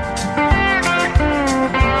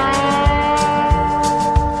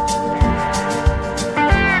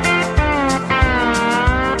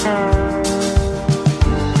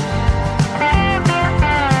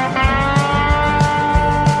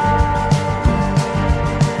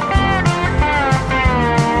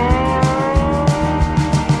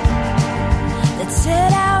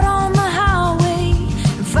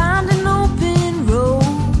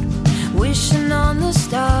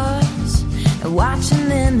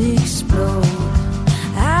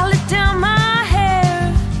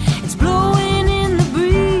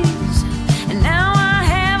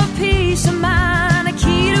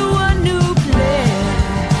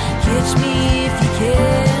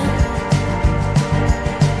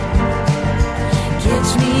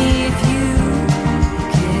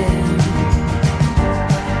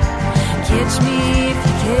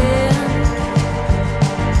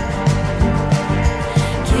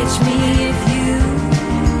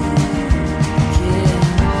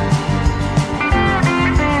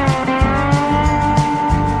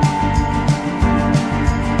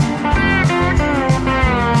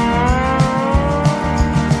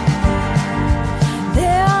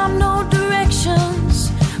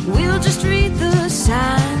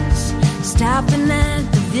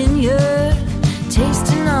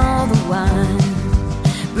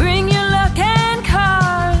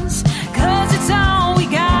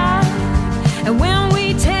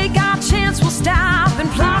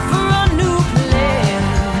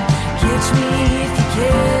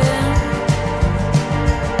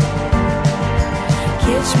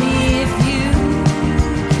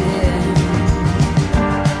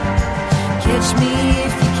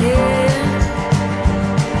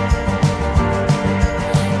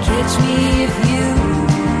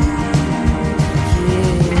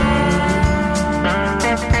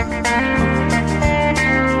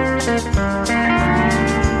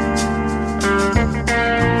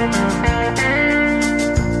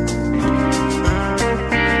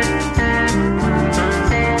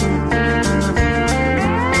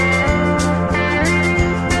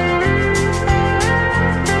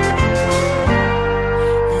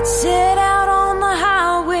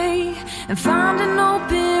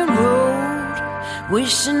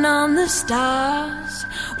 Wishing on the stars,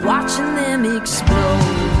 watching them explode.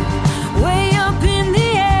 Way up in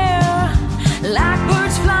the air, like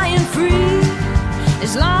birds flying free.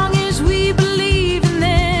 As long as we believe and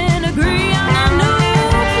then agree on a new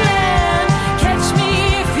plan. Catch me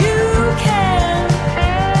if you can.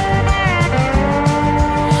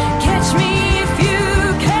 Catch me if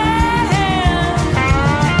you can.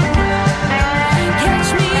 Catch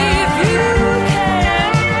me if you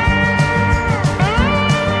can.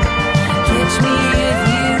 Catch me if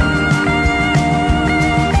you can.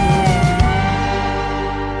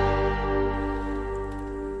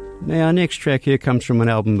 Now, our next track here comes from an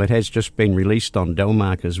album that has just been released on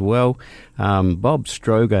Delmark as well. Bob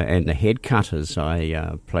Stroger and the Headcutters.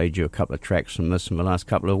 I played you a couple of tracks from this in the last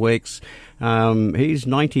couple of weeks. He's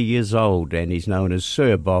 90 years old and he's known as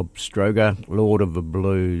Sir Bob Stroger, Lord of the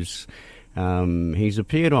Blues. He's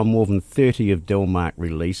appeared on more than 30 of Delmark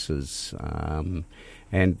releases.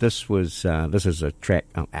 And this is a track,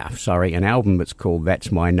 an album that's called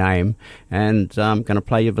That's My Name. And I'm going to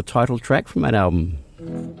play you the title track from that album.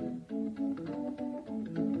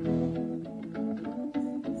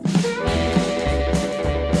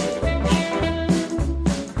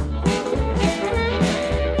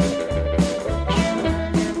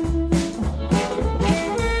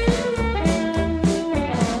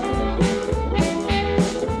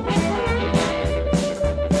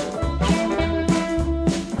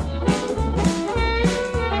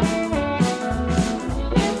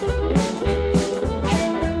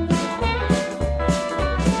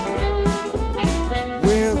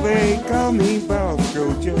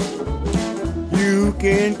 You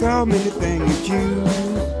can call me anything you choose.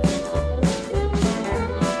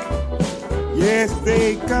 Yes,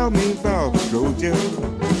 they call me Bob Stroger.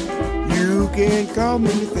 You can call me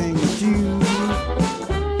anything you choose.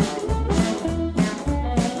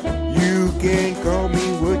 You can call me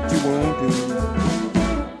what you want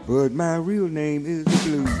to, but my real name is the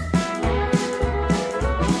blues.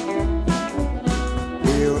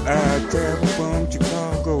 Well, I travel from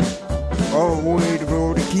Chicago all the way to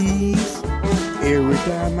Florida Keys. Every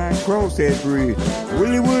time I cross that bridge,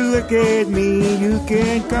 Willie would look at me. You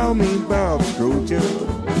can call me Bob Scotia.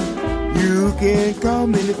 You can call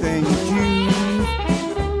me anything you choose.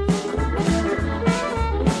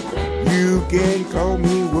 You can call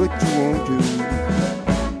me what you want to,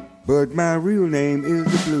 but my real name is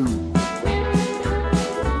the blues.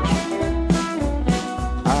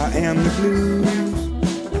 I am the blues.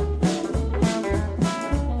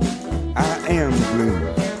 I am the blues.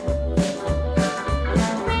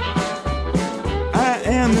 I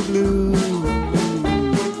am the blues.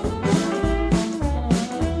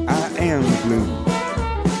 I am the blues.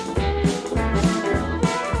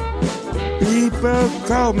 People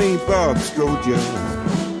call me Bob Scotia,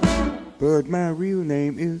 but my real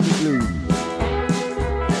name is the blues.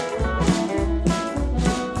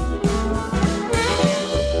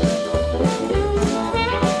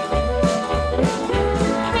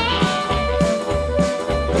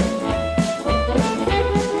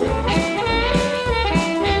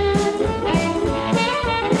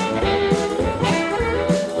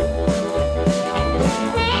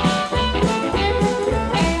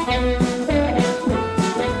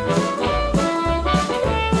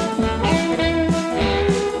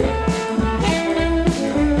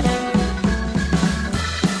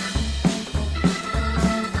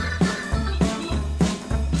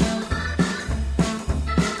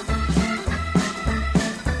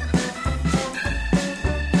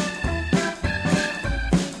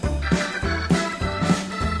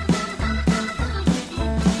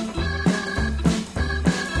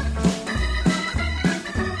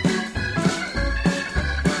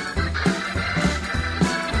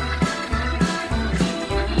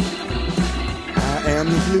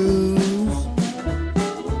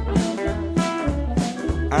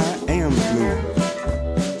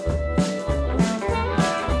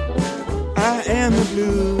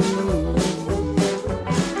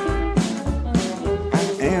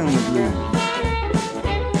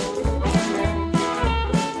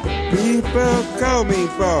 People call me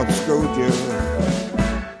Bob Scotia,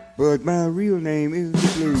 but my real name is the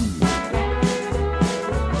blues.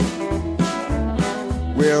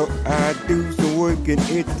 Well, I do some work in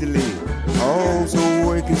Italy, also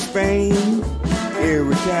work in Spain.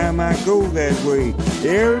 Every time I go that way,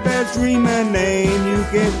 everybody scream my name. You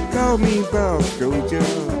can call me Bob Scotia.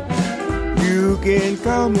 You can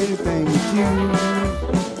call me anything you choose.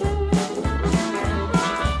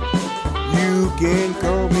 You can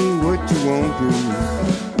call me what you want to,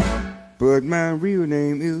 but my real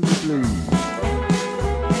name is the blues.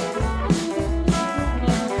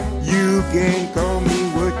 You can call me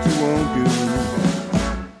what you want to,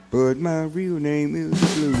 but my real name is the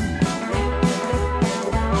blues.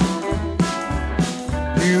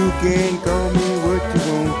 You can call me what you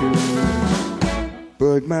want to,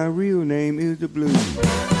 but my real name is the blues.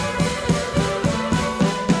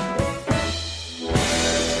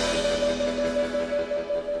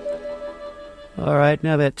 All right,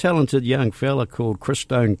 now that talented young fella called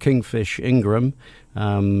Christone Kingfish Ingram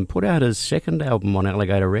put out his second album on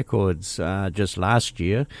Alligator Records just last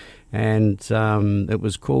year, and it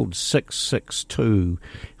was called 662.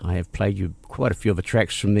 I have played you quite a few of the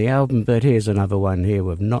tracks from the album, but here's another one here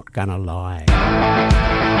with Not Gonna Lie.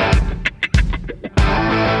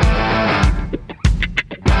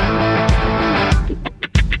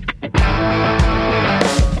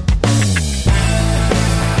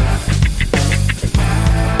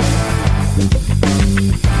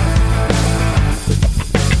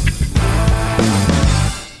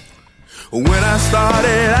 When I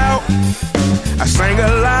started out, I sang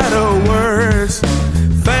a lot of words,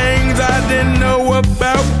 things I didn't know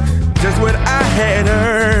about, just what I had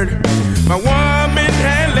heard. My woman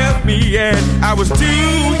had left me and I was too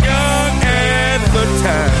young at the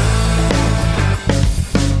time.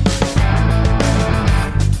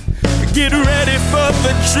 Get ready for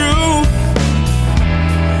the truth,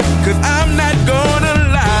 'cause I'm not gonna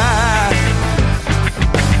lie.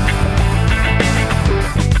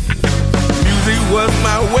 Was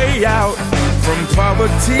my way out from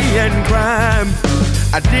poverty and crime.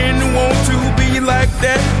 I didn't want to be like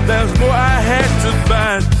that. There's more I had to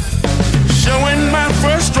find. Showing my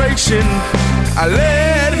frustration, I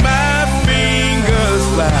let my fingers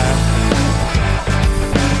slide.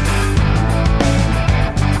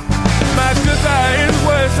 My desires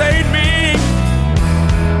was hate me,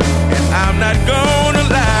 and I'm not gonna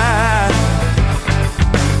lie.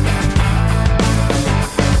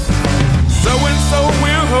 So-and-so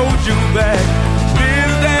will hold you back.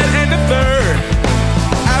 Bills that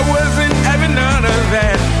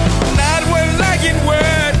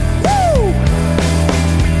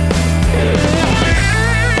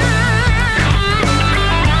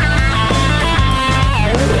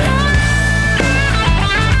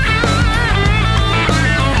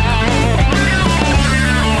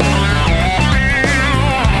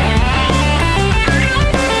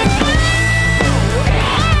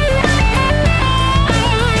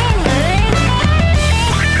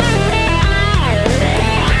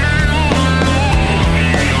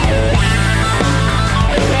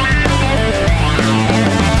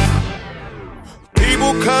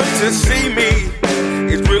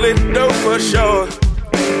shore.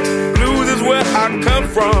 Blues is where I come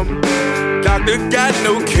from. Doctor got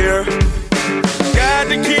no cure. Got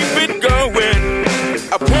to keep it going.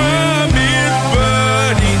 I promise,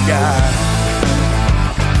 buddy, God.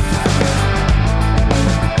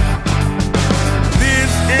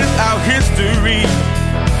 This is our history,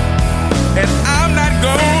 and I'm not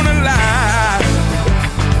gonna lie.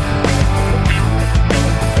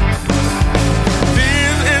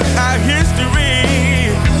 This is our history,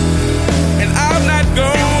 and I'm not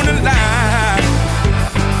gonna lie.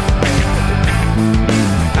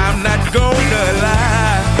 I'm not gonna lie.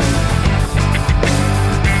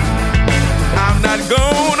 I'm not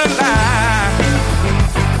gonna lie.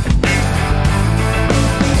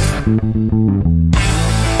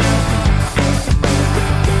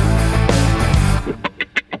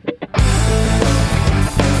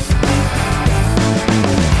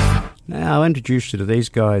 Now, I introduced you to these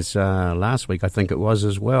guys last week, I think it was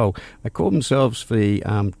as well. They call themselves the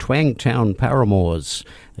Twangtown Paramours.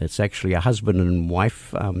 It's actually a husband and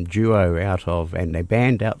wife duo and they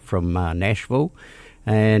band out from Nashville.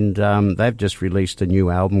 And they've just released a new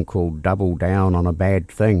album called Double Down on a Bad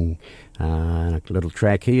Thing. A little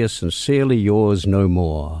track here, Sincerely Yours No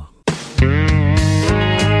More.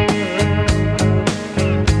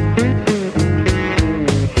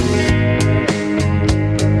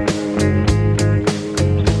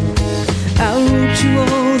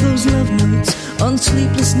 On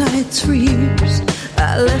sleepless nights for years,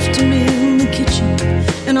 I left him in the kitchen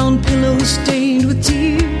and on pillows stained with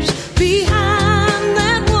tears. Behind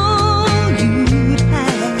that wall you'd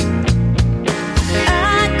had,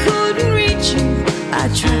 I couldn't reach you. I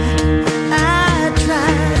tried,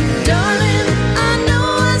 darling. I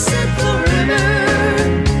know I said forever.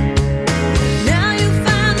 Now you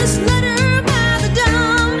find this letter by the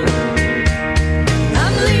dawn.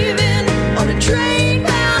 I'm leaving on a train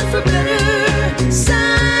bound for better.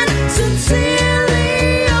 Signed,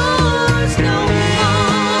 sincerely yours no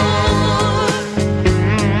more.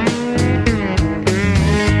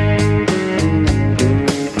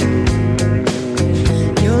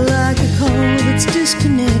 You're like a call that's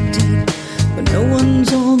disconnected when no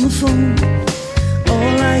one's on the phone.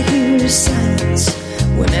 All I hear is silence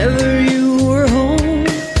whenever you were home.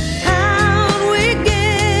 How'd we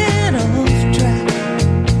get off track?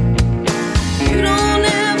 You don't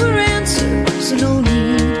ever answer, so no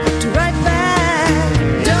need to write back.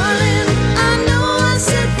 Darling, I know I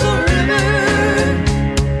said forever.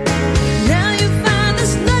 Now you find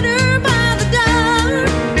this letter by the dollar.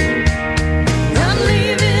 I'm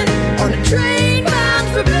leaving on a train bound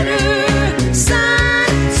for better.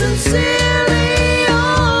 Signed, sincerely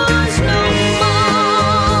yours no more.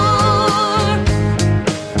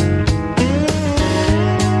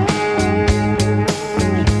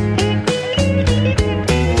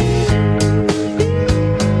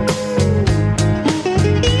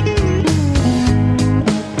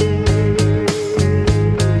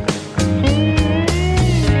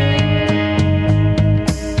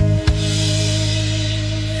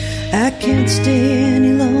 I can't stay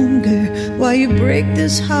any longer while you break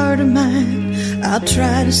this heart of mine. I'll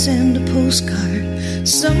try to send a postcard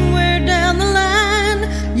somewhere down the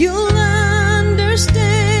line. You'll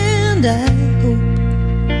understand, I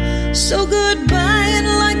hope. So goodbye, and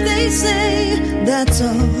like they say, that's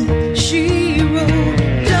all she wrote.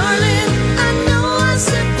 Darling, I know I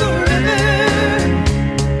said forever.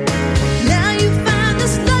 Now you find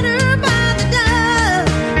this letter by the dial.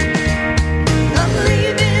 I'm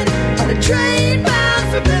leaving on a train bound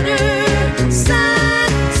for better.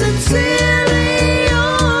 Signed, sincerely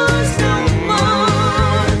yours no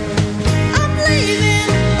more. I'm leaving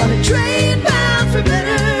on a train bound for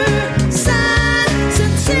better. Signed,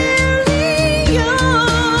 sincerely yours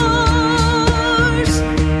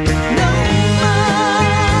no more.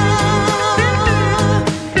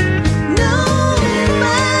 No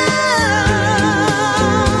more.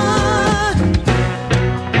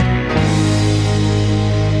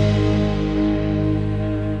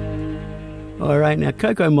 All right, now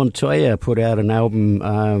Coco Montoya put out an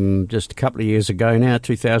album just a couple of years ago now,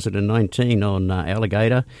 2019, on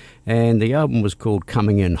Alligator, and the album was called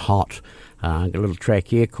Coming In Hot. A little track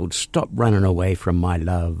here called Stop Running Away From My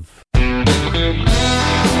Love.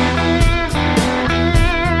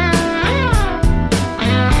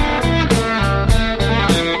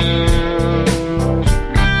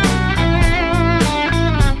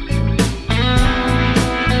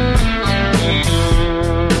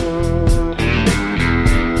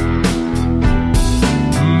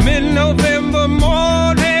 Mid-November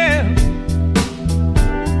morning,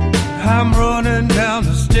 I'm running down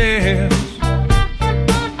the stairs.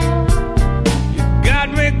 You got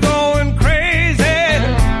me going crazy.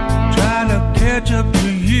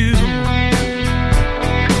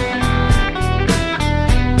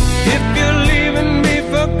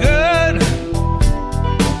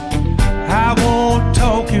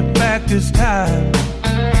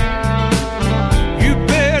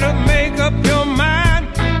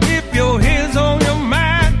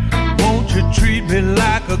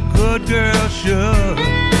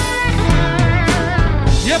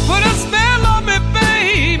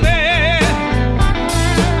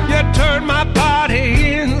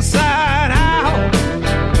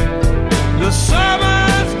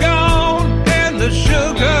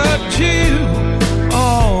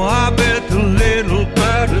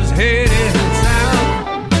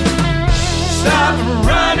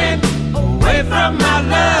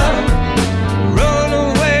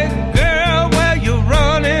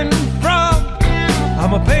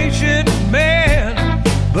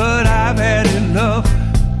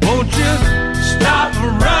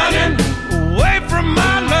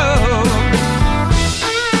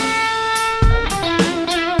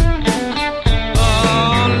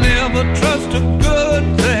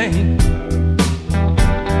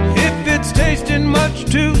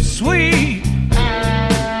 sweet.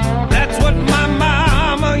 That's what my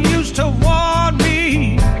mama used to warn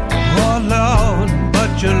me. Oh Lord,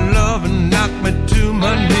 but your love knocked me to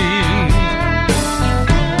my knees.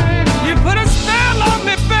 You put a spell on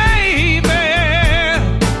me, baby.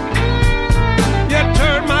 You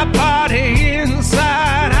turned my body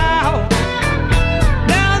inside out.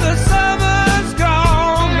 Now the summer's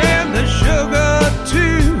gone and the sugar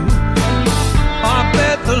too. I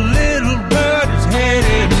bet the little bird is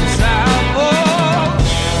headed south. Oh,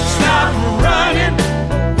 stop running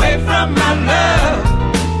away from my love.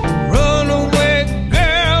 Run away,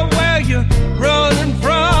 girl, where you running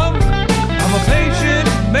from? I'm a patient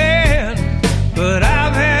man, but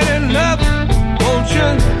I've had enough. Won't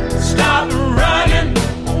you stop running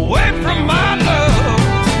away from my love?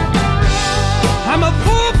 I'm a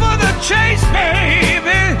fool for the chase,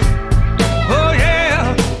 baby. Oh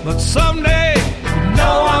yeah, but someday you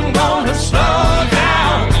know I'm gonna slow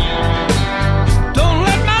down. Don't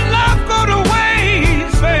let my love go to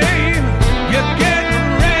waste, babe. You're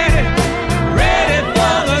getting ready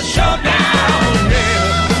for the showdown, yeah.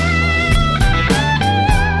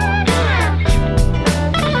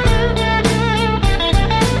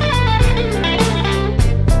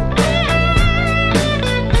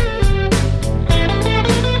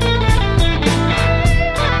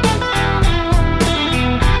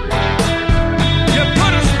 You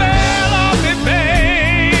put a spell on me,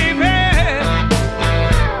 baby.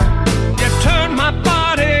 You turned my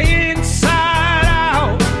body inside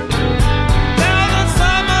out. Now the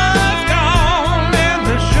summer's gone and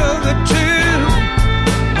the sugar too.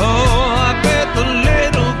 Oh, I bet the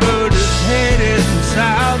little bird is headed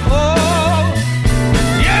south. Oh,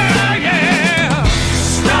 yeah, yeah.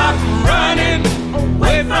 Stop running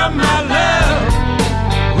away from my love.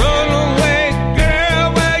 Run away,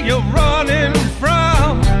 girl, where you're running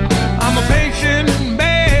from. I'm a patient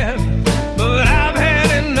man, but I've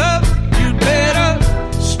had enough. You better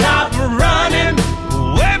stop running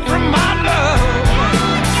away from my love.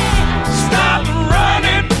 Stop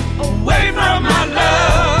running away from my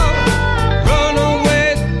love. Run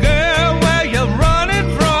away, girl, where you're running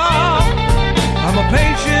from. I'm a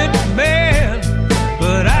patient man,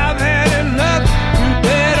 but I've had enough. You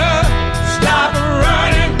better stop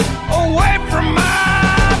running away from my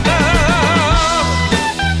love.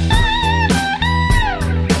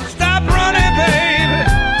 Stop running, baby.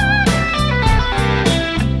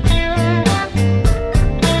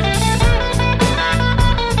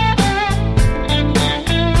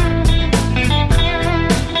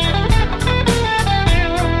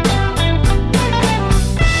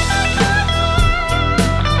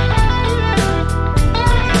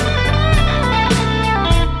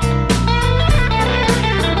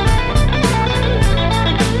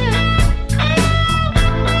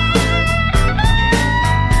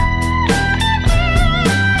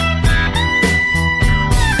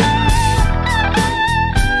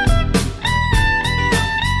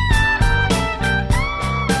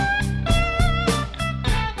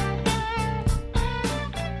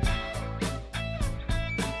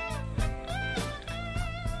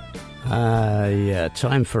 Yeah,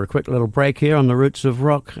 time for a quick little break here on the Roots of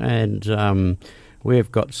Rock, and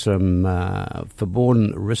we've got some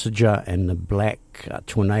Verborn Risiger and the Black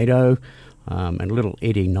Tornado, and a little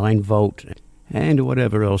Eddie 9-volt, and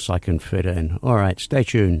whatever else I can fit in. All right, stay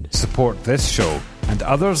tuned. Support this show and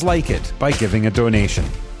others like it by giving a donation.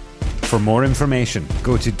 For more information,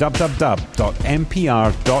 go to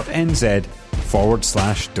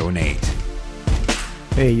www.mpr.nz/donate.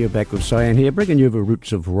 Hey, you're back with Cyan here, bringing you the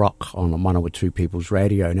Roots of Rock on 102 People's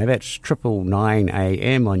Radio. Now that's 999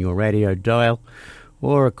 AM on your radio dial,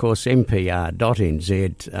 or of course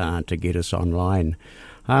mpr.nz to get us online.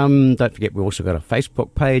 Don't forget we've also got a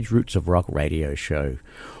Facebook page, Roots of Rock Radio Show.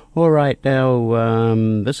 All right, now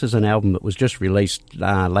this is an album that was just released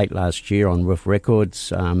late last year on Riff Records,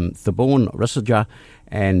 Verborn Risiger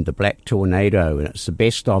and the Black Tornado, and it's the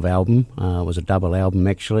best of album. It was a double album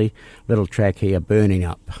actually. Little track here, Burning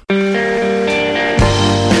Up.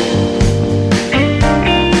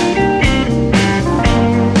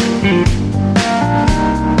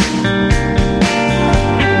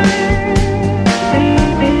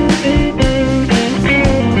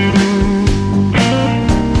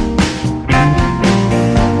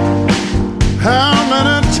 How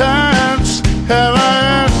many times have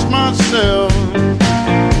I asked myself,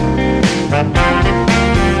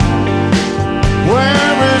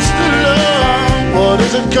 where is the love? What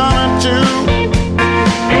is it coming to?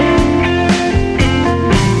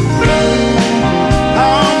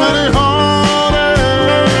 How many heartaches?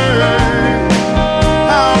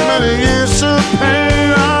 How many years of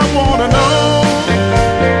pain? I wanna know.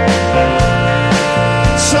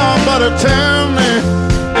 Somebody tell me,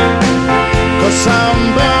 'cause I'm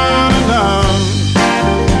burning up.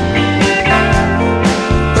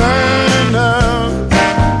 Burning up.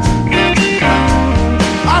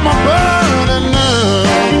 I'm a burning up.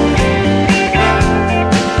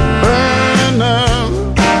 Burning up.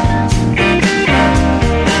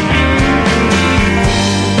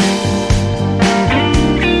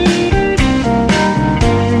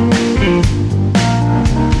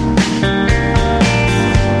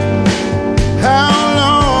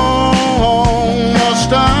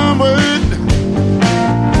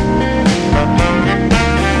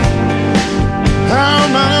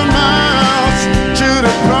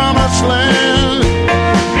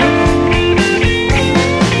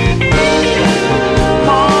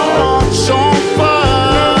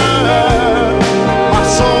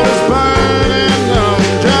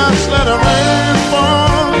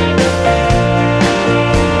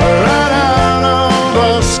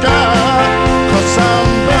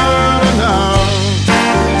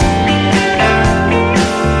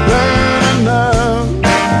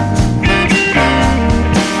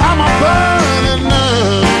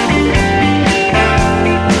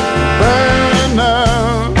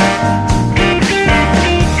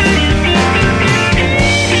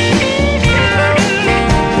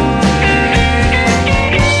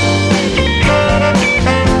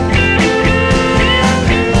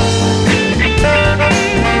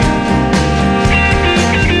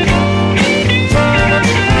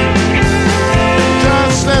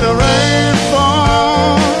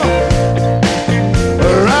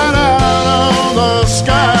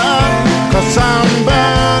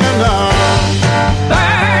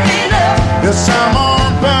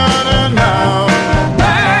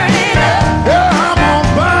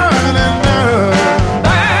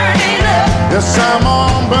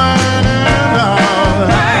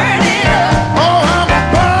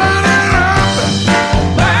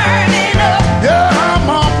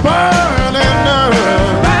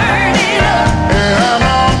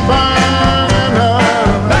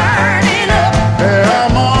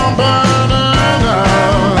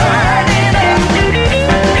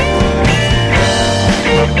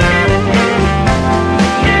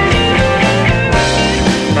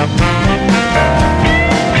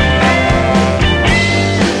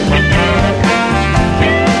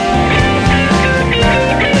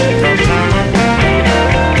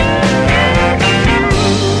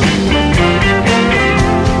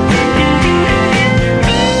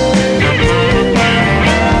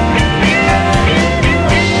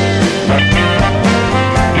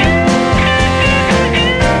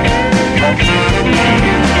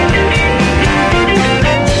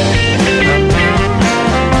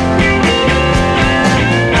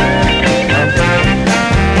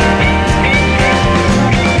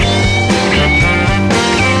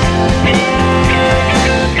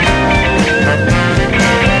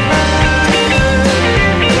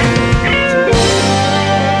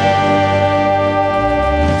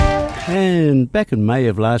 Back in May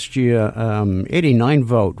of last year, Eddie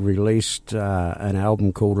Ninevolt released an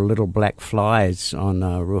album called Little Black Flies on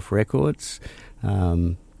Roof Records.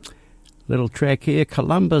 Little track here,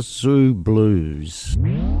 Columbus Zoo Blues.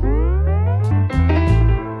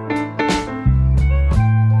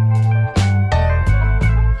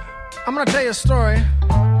 I'm going to tell you a story.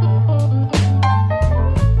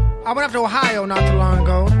 I went up to Ohio not too long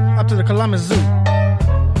ago, up to the Columbus Zoo.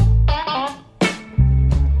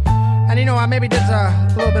 And, you know, I maybe did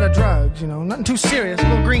a little bit of drugs, you know, nothing too serious, a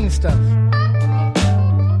little green stuff. And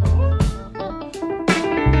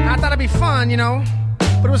I thought it'd be fun, you know,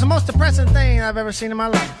 but it was the most depressing thing I've ever seen in my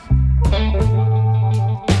life.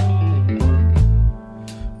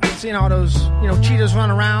 Seeing all those, you know, cheetahs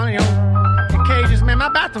run around, you know, in cages. Man, my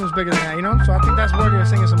bathroom's bigger than that, you know, so I think that's worthy of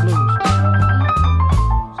singing some blues.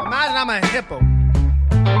 So imagine I'm a hippo.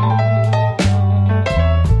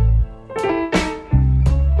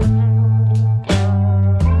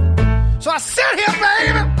 So I sit here,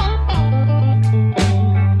 baby.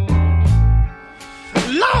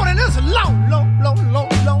 Lord, and this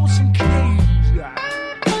lonesome cage.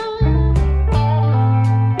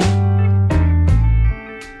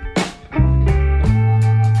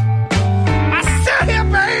 I sit here,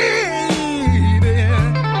 baby.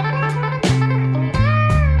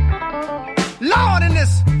 Lord, in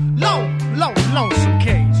this lonesome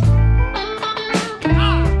cage.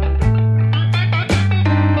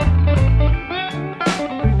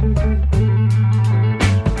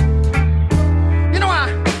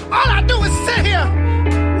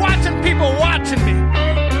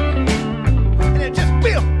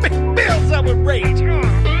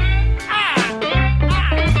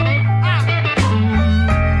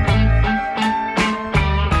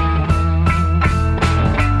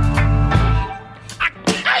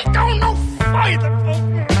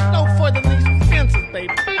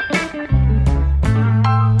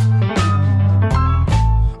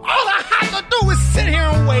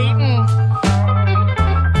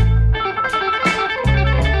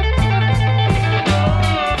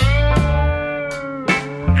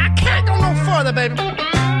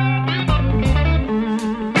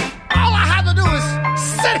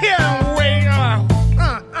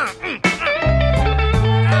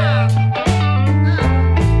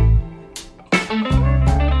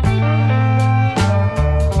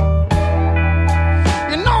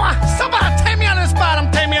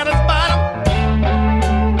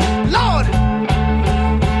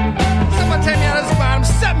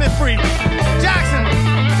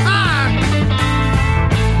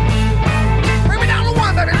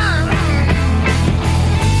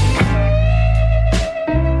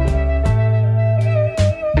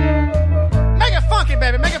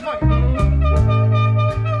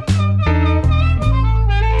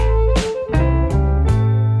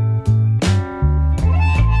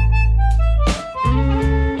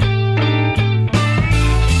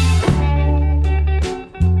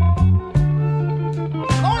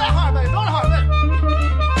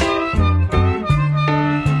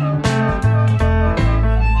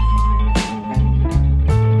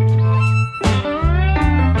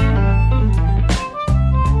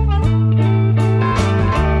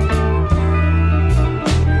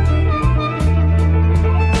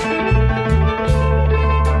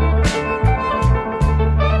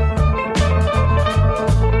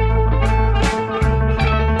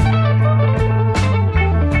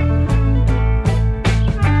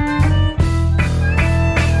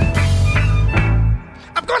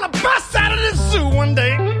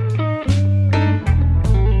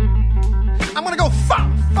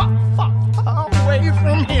 far away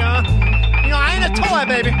from here. You know, I ain't a toy,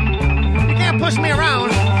 baby. You can't push me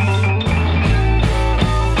around.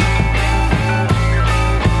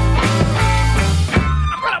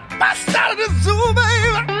 I'm gonna bust out of the zoo,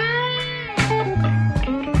 baby.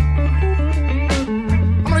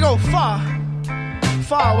 I'm gonna go far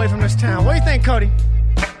away from this town. What do you think, Cody?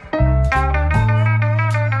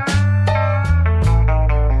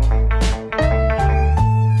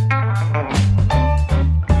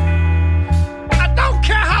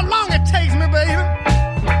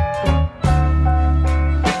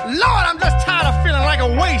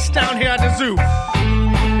 Down here at the zoo.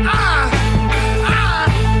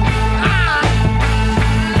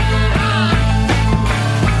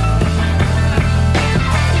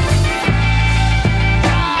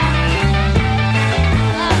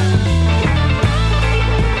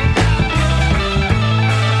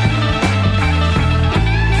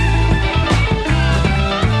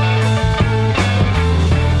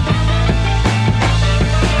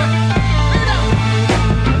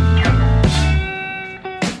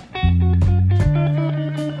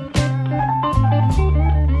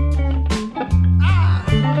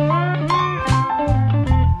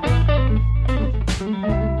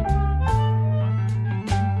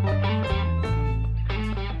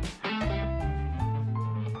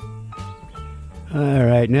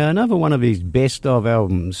 Now, another one of his best of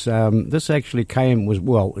albums. This actually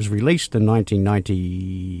was released in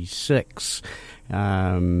 1996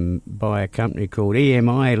 by a company called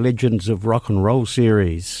EMI Legends of Rock and Roll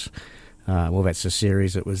Series. Well, that's a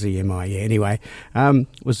series. It was EMI. Yeah. Anyway, it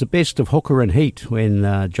was the best of Hooker and Heat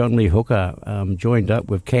when John Lee Hooker joined up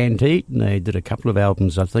with Canned Heat, and they did a couple of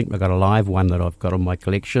albums. I think they got a live one that I've got on my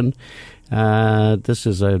collection. This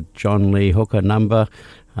is a John Lee Hooker number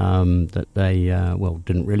that they,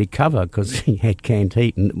 didn't really cover because he had Canned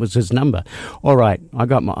Heat and it was his number. All right, I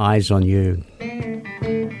Got My Eyes on You.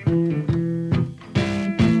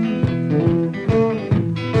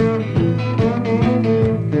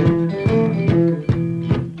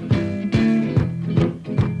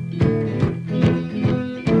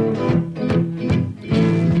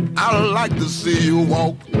 I like to see you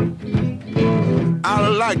walk. I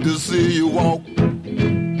like to see you walk.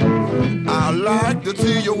 I like to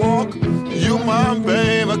see you walk. You my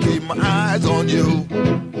baby, keep my eyes on you.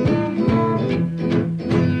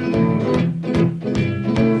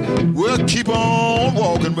 Well, keep on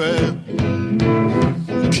walking, man.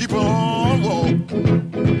 Keep on walking.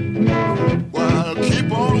 Well, keep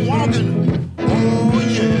on walking. Oh,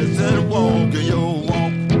 yes, and walking your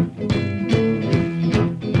walk.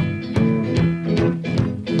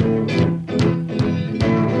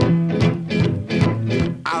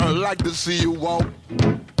 I like to see you walk.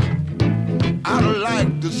 I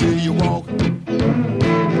like to see you walk.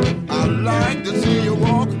 I like to see you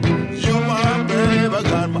walk. You're my baby, I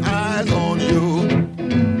got my eyes on you.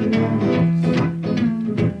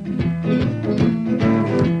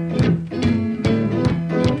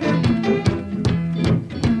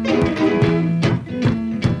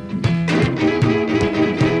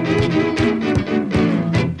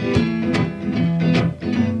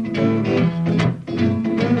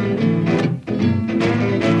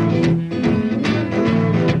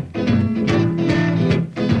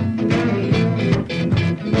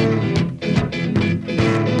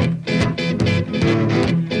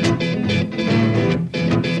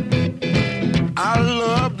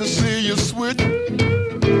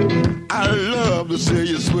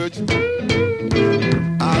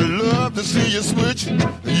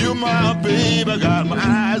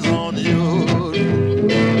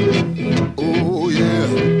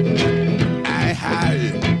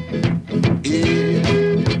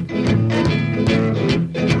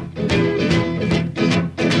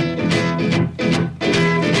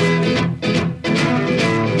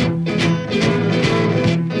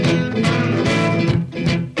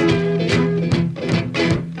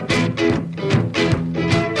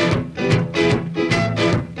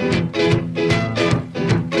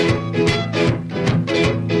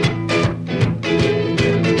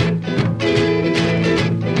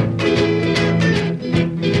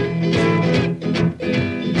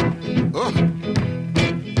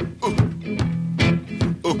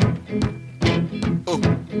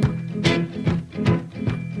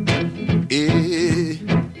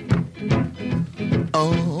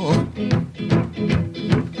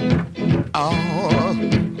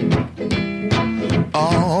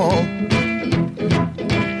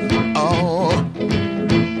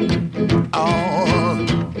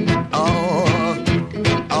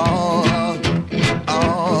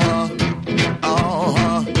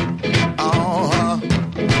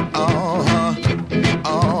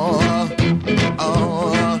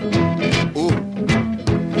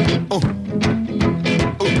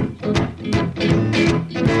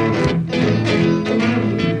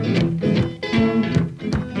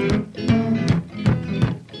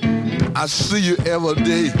 I see you every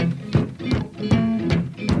day,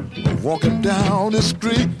 walking down the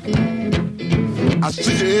street. I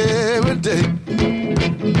see you every day,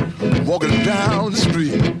 walking down the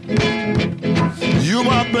street. You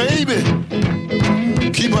my baby,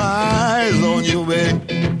 keep my eyes on you, babe.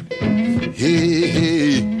 Hey,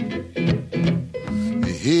 hey,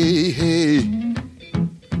 hey, hey, hey,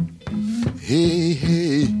 hey,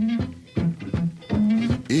 hey,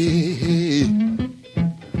 hey,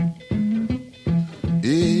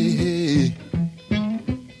 hey.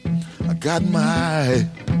 I got my eye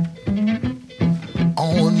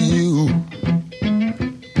on you.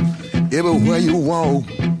 Everywhere you walk,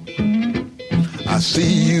 I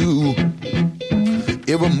see you.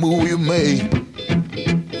 Every move you make,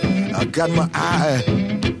 I got my eye,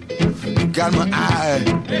 got my eye,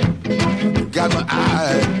 got my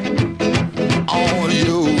eye on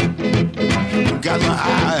you. Got my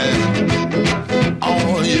eye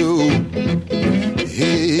on you.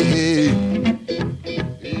 Hey, hey.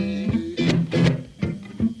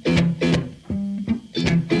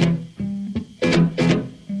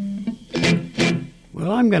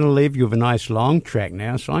 Well, I'm going to leave you with a nice long track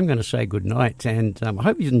now, so I'm going to say good night, and I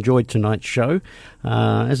hope you enjoyed tonight's show.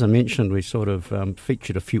 As I mentioned, we sort of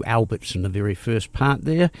featured a few Alberts in the very first part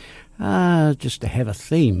there, just to have a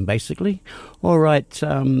theme, basically. All right,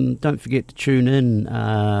 don't forget to tune in.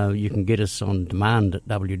 You can get us on demand at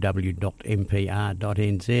www.mpr.nz,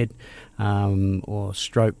 or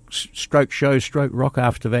stroke show, stroke rock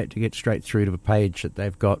after that to get straight through to the page that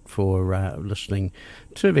they've got for listening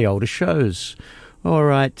to the older shows. All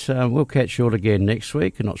right, we'll catch you all again next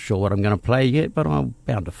week. I'm not sure what I'm going to play yet, but I'm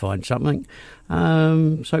bound to find something.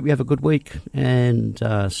 So hope you have a good week and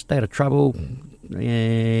stay out of trouble.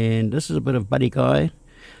 And this is a bit of Buddy Guy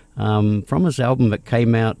from his album that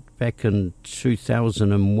came out back in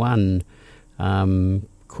 2001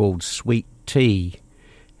 called Sweet Tea.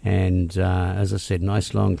 And as I said,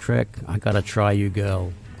 nice long track. I Gotta Try You,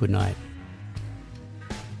 Girl. Good night.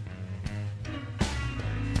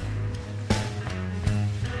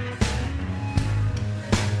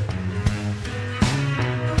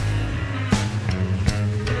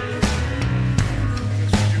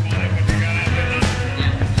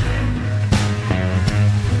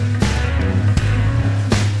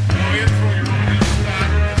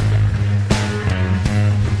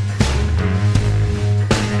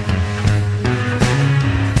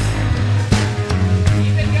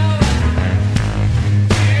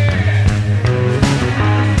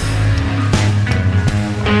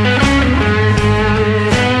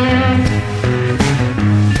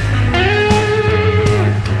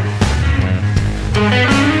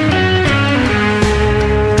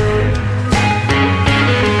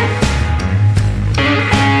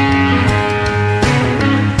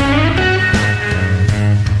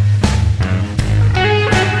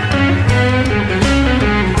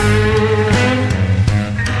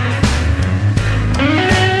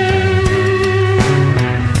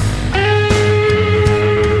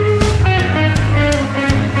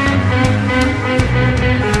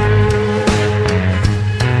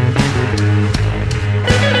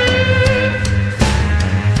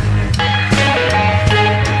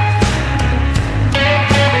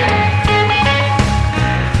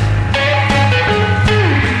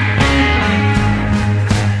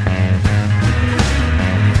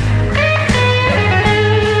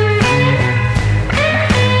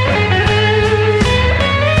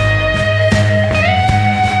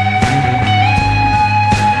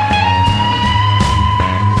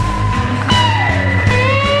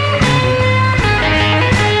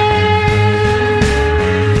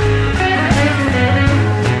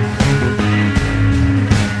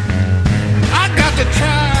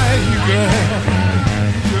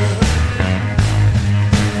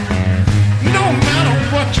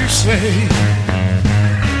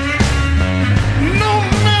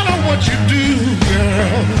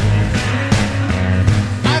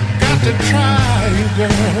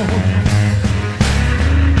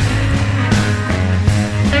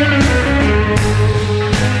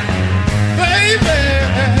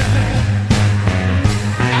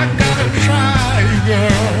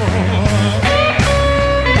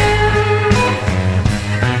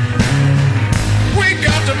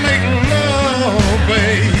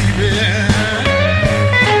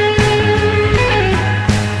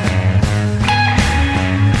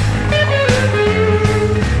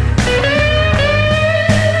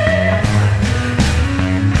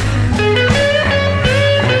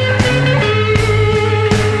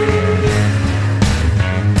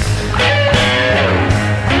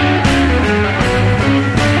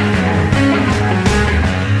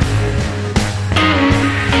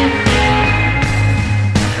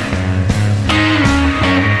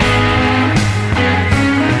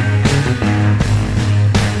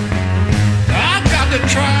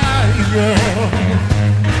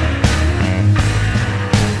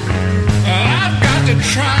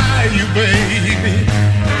 you, baby.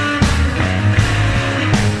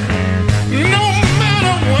 No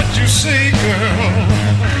matter what you say, girl.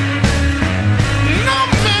 No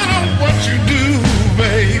matter what you do,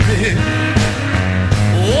 baby.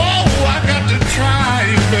 Oh, I got to try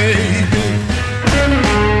you, baby.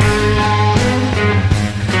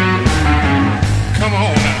 Come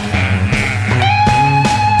on now.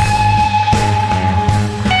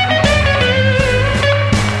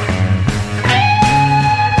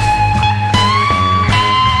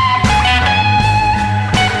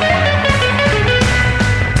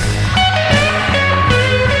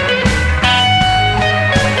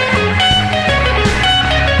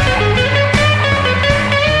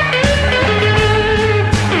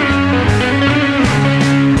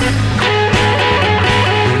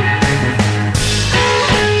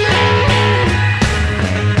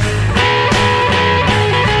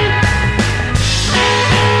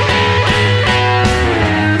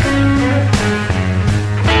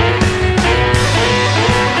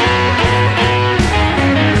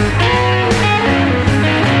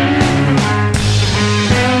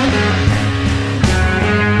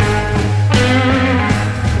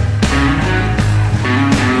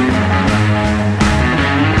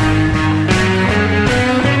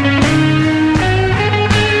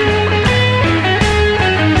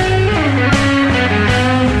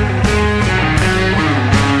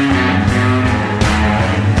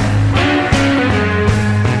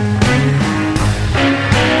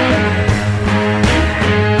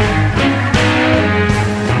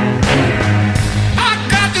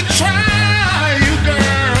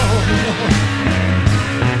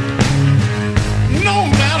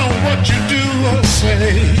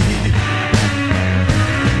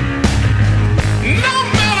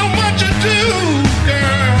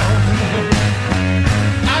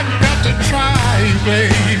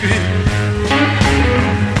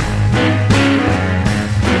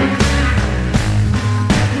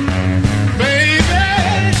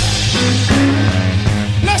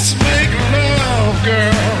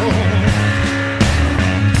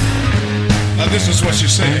 This is what she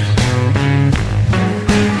said.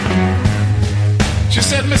 She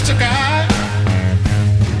said, Mr. Guy,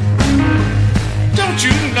 don't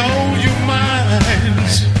you know you mind?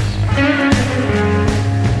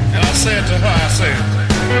 And I said to her, I said,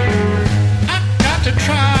 I got to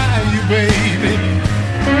try you, baby.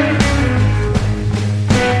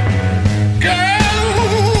 Girl,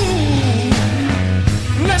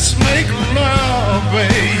 let's make love,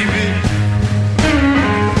 baby.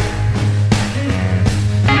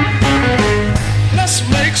 Let's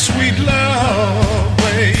make sweet love,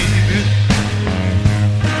 baby.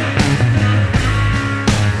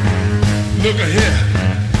 Look ahead.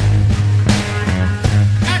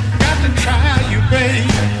 I got to try you, baby.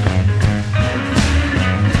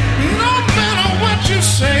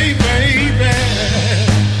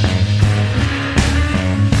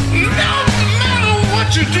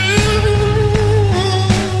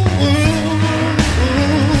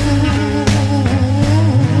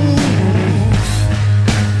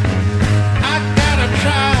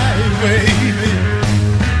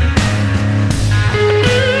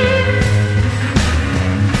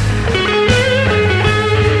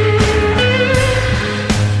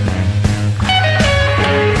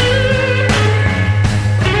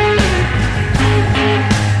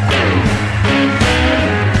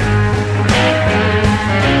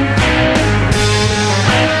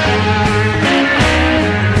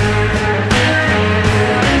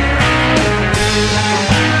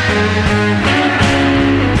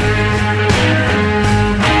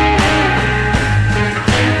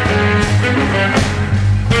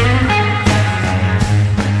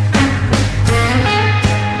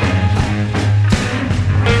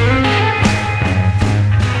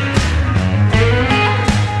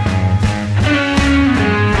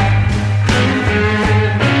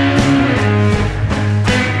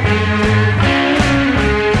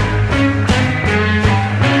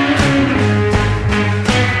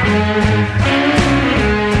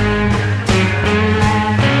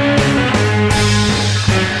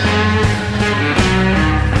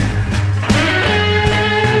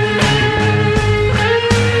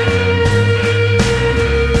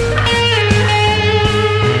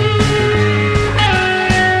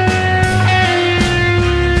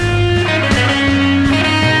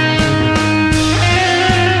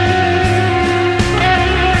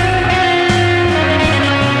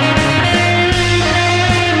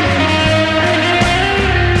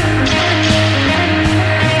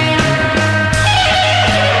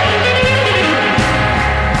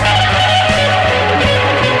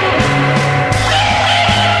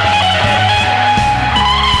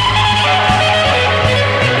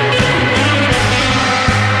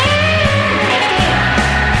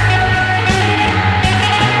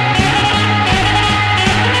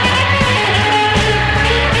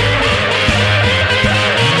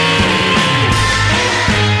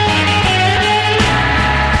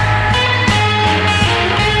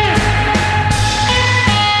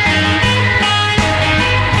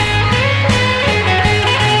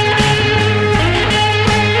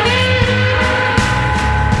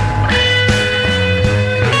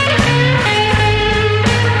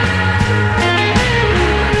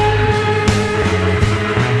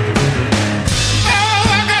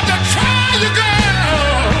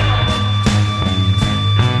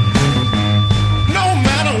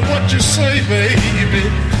 baby.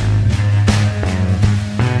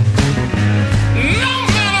 No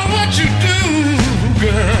matter what you do,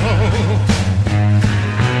 girl,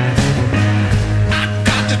 I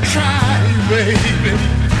got to try, baby.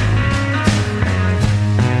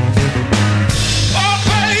 Oh,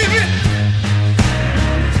 baby,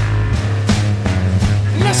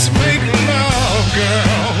 let's make love,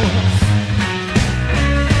 girl.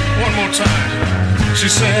 One more time. She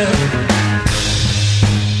said,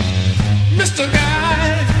 Mr.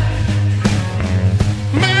 Guy,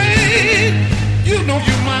 man, you know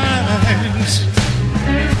you're mine.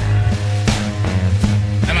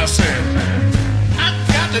 And I said, I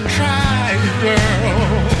got to try,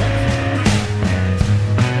 girl.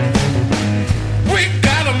 We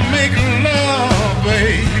gotta make love,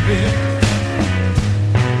 baby.